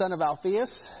 son of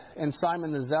Alphaeus, and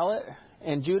Simon the Zealot,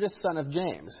 and Judas, son of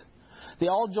James. They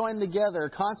all joined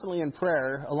together constantly in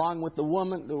prayer, along with the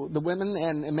women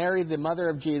and Mary, the mother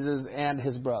of Jesus, and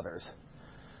His brothers.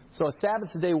 So a Sabbath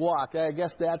day walk, I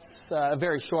guess that's a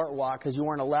very short walk because you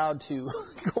weren't allowed to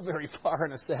go very far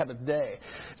on a Sabbath day.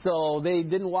 So they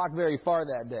didn't walk very far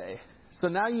that day. So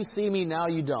now you see me, now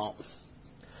you don't.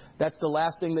 That's the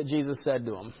last thing that Jesus said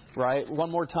to them, right? One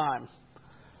more time.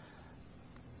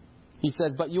 He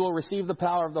says, but you will receive the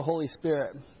power of the Holy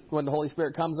Spirit when the Holy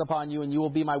Spirit comes upon you, and you will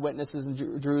be my witnesses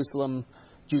in Jerusalem,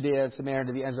 Judea, and Samaria,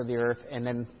 to the ends of the earth. And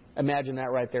then imagine that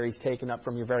right there. He's taken up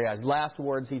from your very eyes. Last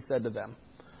words He said to them.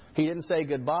 He didn't say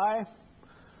goodbye.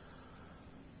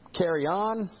 Carry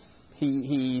on.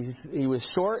 He was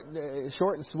short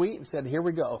and sweet, and said, here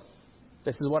we go.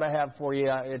 This is what I have for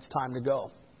you. It's time to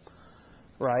go.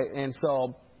 Right? And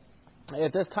so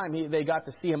at this time, they got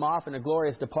to see Him off in a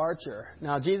glorious departure.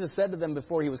 Now, Jesus said to them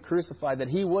before He was crucified that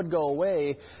He would go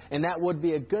away, and that would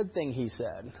be a good thing, He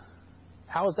said.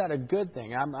 How is that a good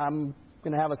thing? I'm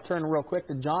going to have us turn real quick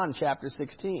to John chapter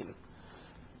 16.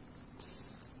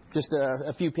 Just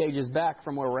a few pages back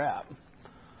from where we're at.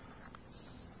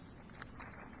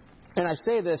 And I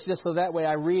say this just so that way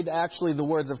I read actually the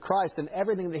words of Christ and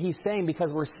everything that He's saying,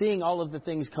 because we're seeing all of the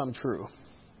things come true.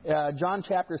 John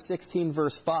chapter 16,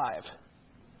 verse 5.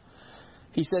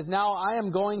 He says, now I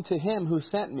am going to Him who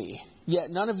sent me,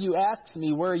 yet none of you asks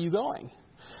me, where are you going?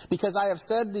 Because I have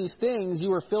said these things,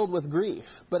 you are filled with grief.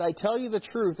 But I tell you the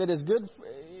truth, it is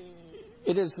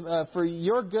for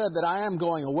your good that I am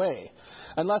going away.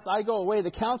 Unless I go away,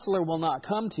 the Counselor will not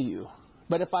come to you.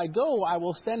 But if I go, I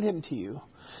will send Him to you.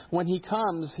 When he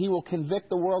comes, he will convict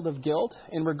the world of guilt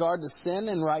in regard to sin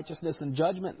and righteousness and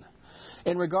judgment.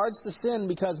 In regards to sin,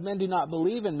 because men do not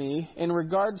believe in me. In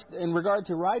regard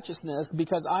to righteousness,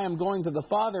 because I am going to the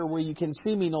Father where you can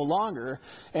see me no longer.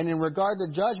 And in regard to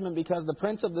judgment, because the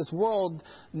prince of this world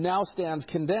now stands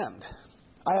condemned.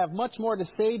 I have much more to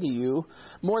say to you,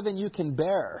 more than you can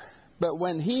bear. But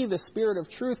when he, the Spirit of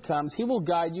truth, comes, he will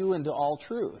guide you into all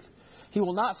truth. He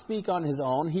will not speak on his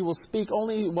own. He will speak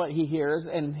only what he hears,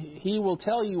 and he will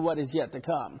tell you what is yet to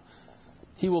come.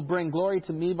 He will bring glory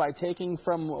to me by taking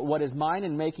from what is mine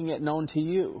and making it known to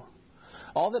you.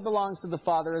 All that belongs to the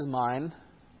Father is mine,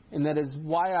 and that is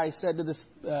why I said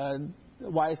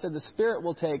the Spirit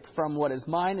will take from what is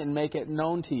mine and make it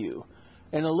known to you.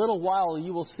 In a little while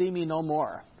you will see me no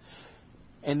more,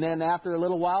 and then after a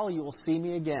little while you will see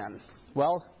me again.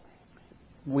 Well,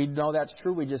 we know that's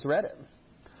true. We just read it,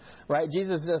 right?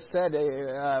 Jesus just said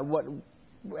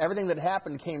everything that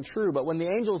happened came true. But when the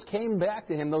angels came back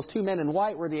to him, those two men in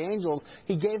white were the angels,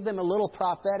 he gave them a little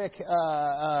prophetic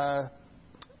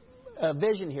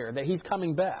vision here that he's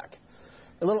coming back.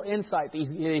 A little insight that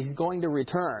he's going to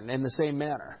return in the same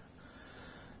manner.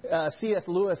 C.S.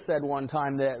 Lewis said one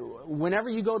time that whenever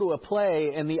you go to a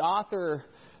play and the author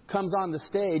comes on the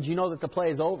stage, you know that the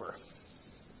play is over.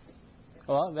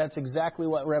 Well, that's exactly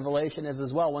what Revelation is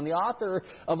as well. When the author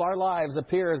of our lives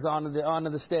appears onto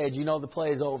the stage, you know the play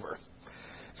is over.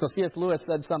 So C.S. Lewis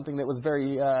said something that was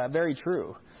very, very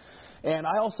true. And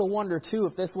I also wonder, too,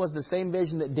 if this was the same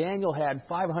vision that Daniel had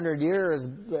 500 years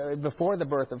before the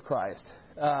birth of Christ.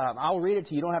 I'll read it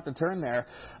to you. You don't have to turn there.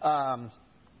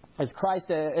 As Christ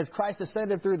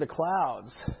ascended through the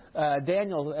clouds,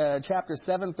 Daniel chapter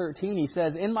 7:13, he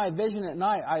says, "In my vision at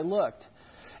night I looked,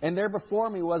 and there before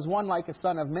me was one like a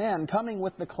son of man, coming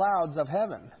with the clouds of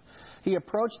heaven. He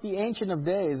approached the Ancient of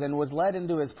Days and was led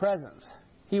into his presence.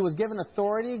 He was given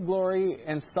authority, glory,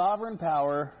 and sovereign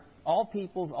power. All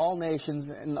peoples, all nations,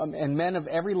 and men of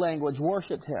every language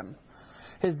worshipped him.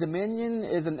 His dominion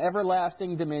is an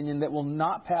everlasting dominion that will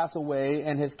not pass away,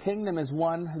 and his kingdom is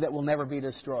one that will never be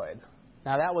destroyed."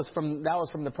 Now that was from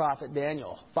the prophet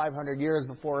Daniel, 500 years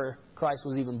before Christ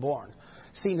was even born.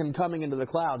 Seen him coming into the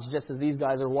clouds, just as these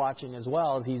guys are watching as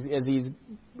well as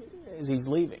he's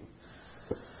leaving.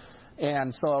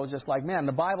 And so I was just like, man,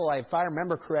 the Bible, if I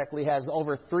remember correctly, has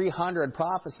over 300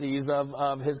 prophecies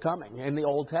of his coming in the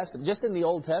Old Testament. Just in the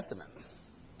Old Testament.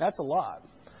 That's a lot.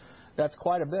 That's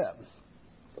quite a bit.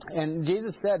 And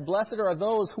Jesus said, "Blessed are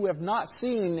those who have not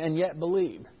seen and yet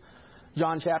believe."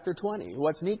 John chapter 20.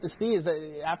 What's neat to see is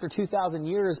that after 2,000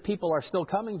 years, people are still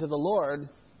coming to the Lord,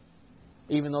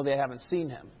 even though they haven't seen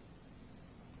him.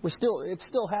 It's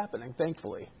still happening,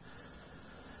 thankfully.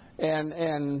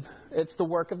 And it's the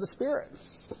work of the Spirit.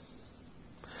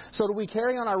 So do we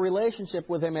carry on our relationship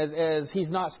with him as he's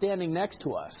not standing next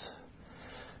to us?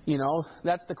 You know,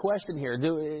 that's the question here.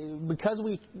 Because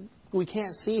we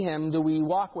can't see him, do we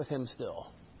walk with him still?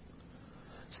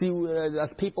 See,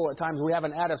 as people at times, we have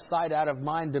an out of sight, out of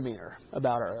mind demeanor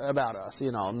about us,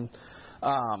 you know.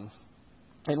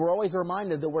 And we're always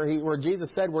reminded that where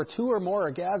Jesus said, "Where two or more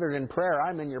are gathered in prayer,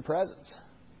 I'm in your presence."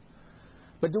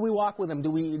 But do we walk with him? Do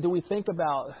we think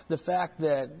about the fact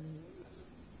that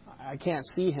I can't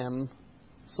see him,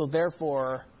 so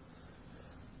therefore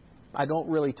I don't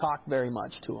really talk very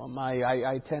much to him.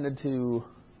 I tended to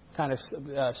kind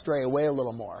of stray away a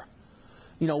little more.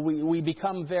 You know, we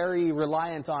become very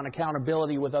reliant on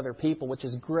accountability with other people, which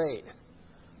is great.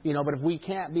 You know, but if we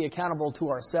can't be accountable to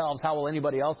ourselves, how will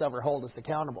anybody else ever hold us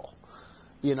accountable?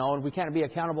 You know, and we can't be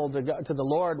accountable to the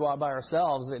Lord while by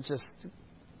ourselves.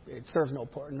 It serves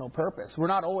no purpose. We're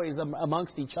not always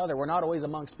amongst each other. We're not always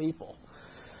amongst people.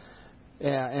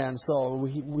 And so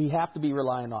we have to be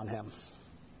reliant on him.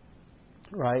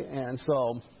 Right? And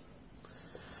so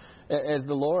as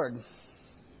the Lord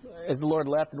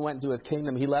left and went into his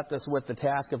kingdom, he left us with the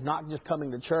task of not just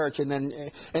coming to church and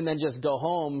then just go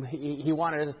home. He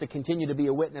wanted us to continue to be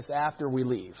a witness after we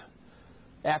leave.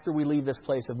 After we leave this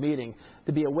place of meeting,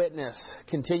 to be a witness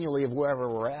continually of wherever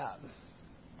we're at.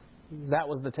 That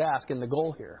was the task and the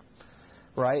goal here.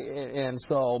 Right? And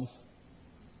so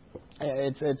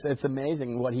it's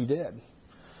amazing what he did.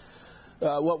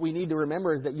 What we need to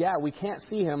remember is that, yeah, we can't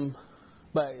see him,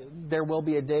 but there will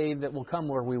be a day that will come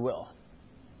where we will.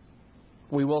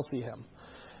 We will see him.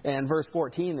 And verse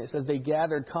 14, it says they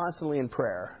gathered constantly in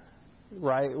prayer.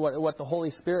 Right? What the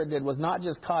Holy Spirit did was not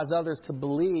just cause others to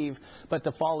believe, but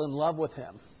to fall in love with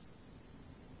him.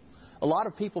 A lot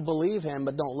of people believe him,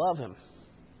 but don't love him.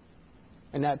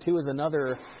 And that, too, is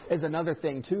another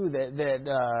thing, too,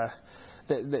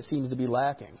 that seems to be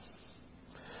lacking.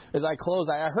 As I close,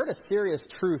 I heard a serious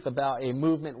truth about a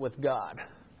movement with God.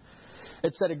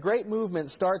 It said a great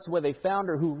movement starts with a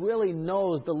founder who really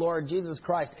knows the Lord Jesus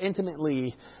Christ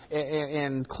intimately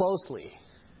and closely.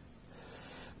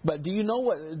 But do you know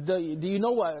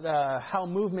what? How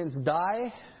movements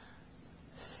die?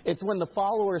 It's when the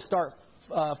followers start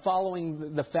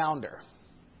following the founder.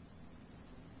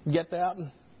 Get that?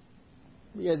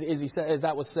 As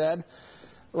that was said,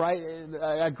 right?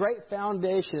 A great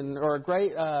foundation or a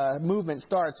great movement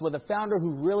starts with a founder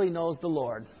who really knows the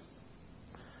Lord.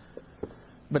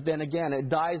 But then again, it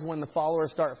dies when the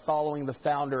followers start following the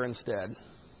founder instead.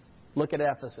 Look at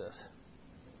Ephesus.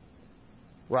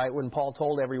 Right? When Paul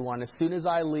told everyone, as soon as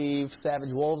I leave,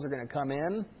 savage wolves are going to come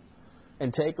in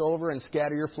and take over and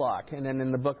scatter your flock. And then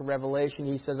in the book of Revelation,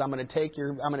 he says, I'm going to take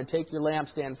your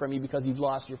lampstand from you because you've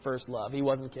lost your first love. He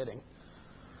wasn't kidding.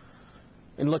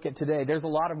 And look at today. There's a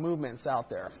lot of movements out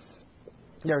there.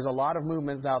 There's a lot of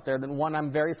movements out there. The one I'm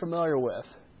very familiar with,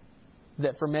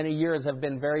 that for many years have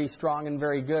been very strong and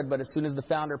very good, but as soon as the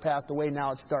founder passed away,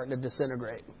 now it's starting to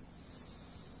disintegrate.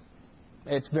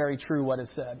 It's very true what is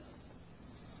said.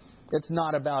 It's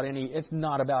not about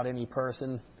any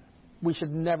person. We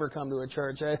should never come to a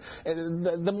church.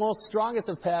 The most strongest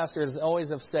of pastors always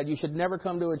have said, you should never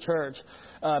come to a church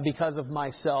because of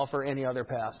myself or any other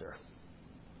pastor.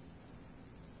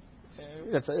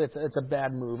 It's a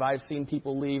bad move. I've seen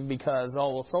people leave because,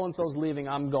 so-and-so's leaving,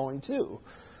 I'm going too.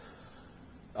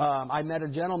 I met a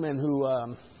gentleman who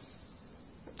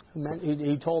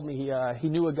he told me he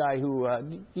knew a guy who,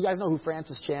 you guys know who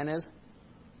Francis Chan is?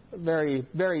 Very,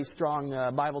 very strong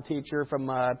Bible teacher from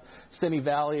Simi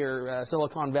Valley or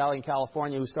Silicon Valley in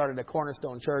California who started a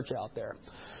Cornerstone Church out there.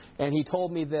 And he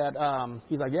told me that,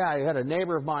 he's like, I had a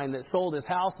neighbor of mine that sold his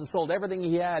house and sold everything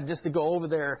he had just to go over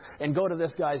there and go to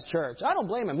this guy's church. I don't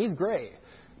blame him. He's great.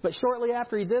 But shortly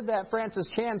after he did that, Francis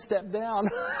Chan stepped down,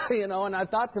 and I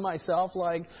thought to myself,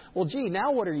 like, well, gee,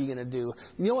 now what are you going to do?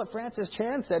 You know what Francis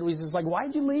Chan said? He was like, why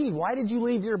did you leave? Why did you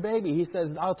leave your baby? He says,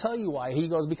 I'll tell you why. He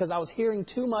goes, because I was hearing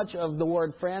too much of the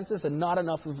word Francis and not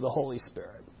enough of the Holy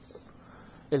Spirit,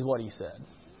 is what he said.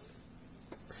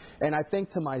 And I think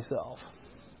to myself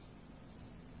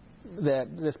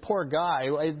that this poor guy,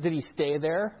 did he stay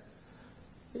there?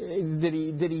 Did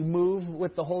he move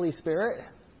with the Holy Spirit?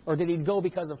 Or did he go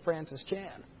because of Francis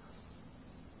Chan?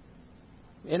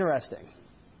 Interesting.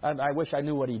 I wish I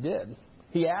knew what he did.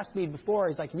 He asked me before,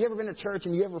 he's like, have you ever been to church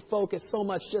and you ever focused so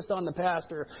much just on the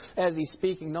pastor as he's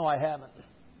speaking? No, I haven't.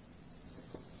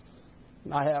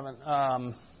 I haven't.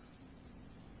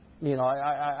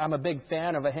 I'm a big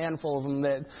fan of a handful of them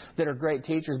that are great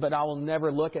teachers, but I will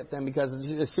never look at them because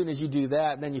as soon as you do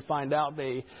that, then you find out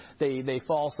they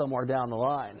fall somewhere down the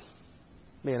line.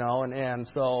 And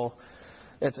so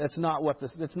it's not what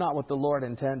the Lord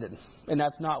intended, and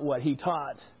that's not what He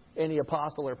taught any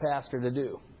apostle or pastor to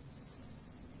do,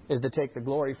 is to take the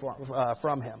glory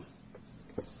from Him.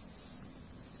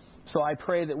 So I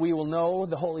pray that we will know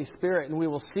the Holy Spirit and we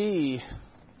will see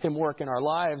Him work in our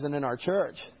lives and in our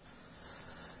church.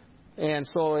 And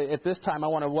so at this time, I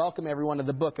want to welcome everyone to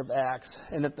the book of Acts,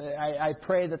 and I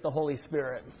pray that the Holy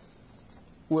Spirit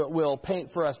will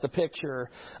paint for us the picture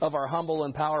of our humble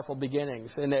and powerful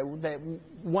beginnings, and that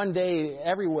one day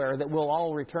everywhere that we'll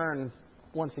all return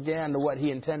once again to what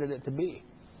He intended it to be,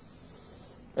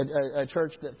 a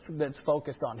church that's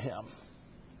focused on Him,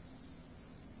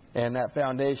 and that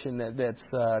foundation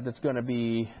that's going to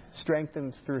be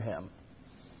strengthened through Him.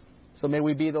 So may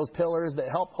we be those pillars that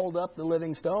help hold up the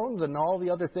living stones and all the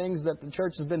other things that the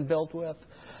church has been built with,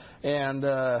 and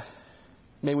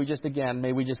May we just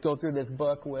go through this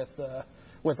book with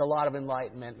a lot of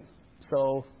enlightenment.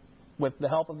 So with the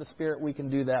help of the Spirit, we can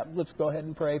do that. Let's go ahead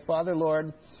and pray. Father,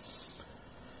 Lord,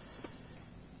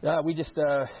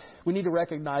 we need to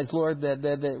recognize, Lord,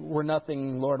 that we're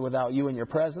nothing, Lord, without You in Your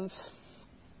presence.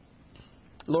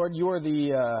 Lord, You are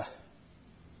the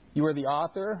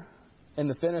author and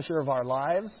the finisher of our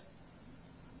lives.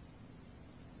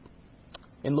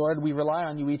 And Lord, we rely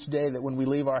on You each day, that when we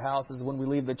leave our houses, when we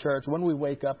leave the church, when we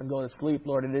wake up and go to sleep,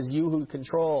 Lord, it is You who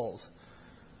controls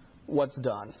what's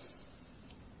done.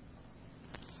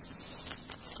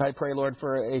 I pray, Lord,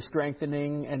 for a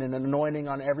strengthening and an anointing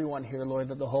on everyone here, Lord,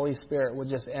 that the Holy Spirit would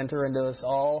just enter into us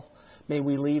all. May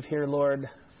we leave here, Lord,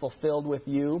 fulfilled with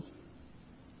You.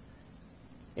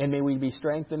 And may we be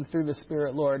strengthened through the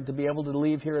Spirit, Lord, to be able to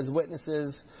leave here as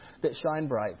witnesses that shine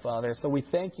bright, Father. So we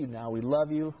thank You now. We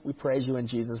love You. We praise You in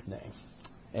Jesus' name.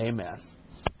 Amen.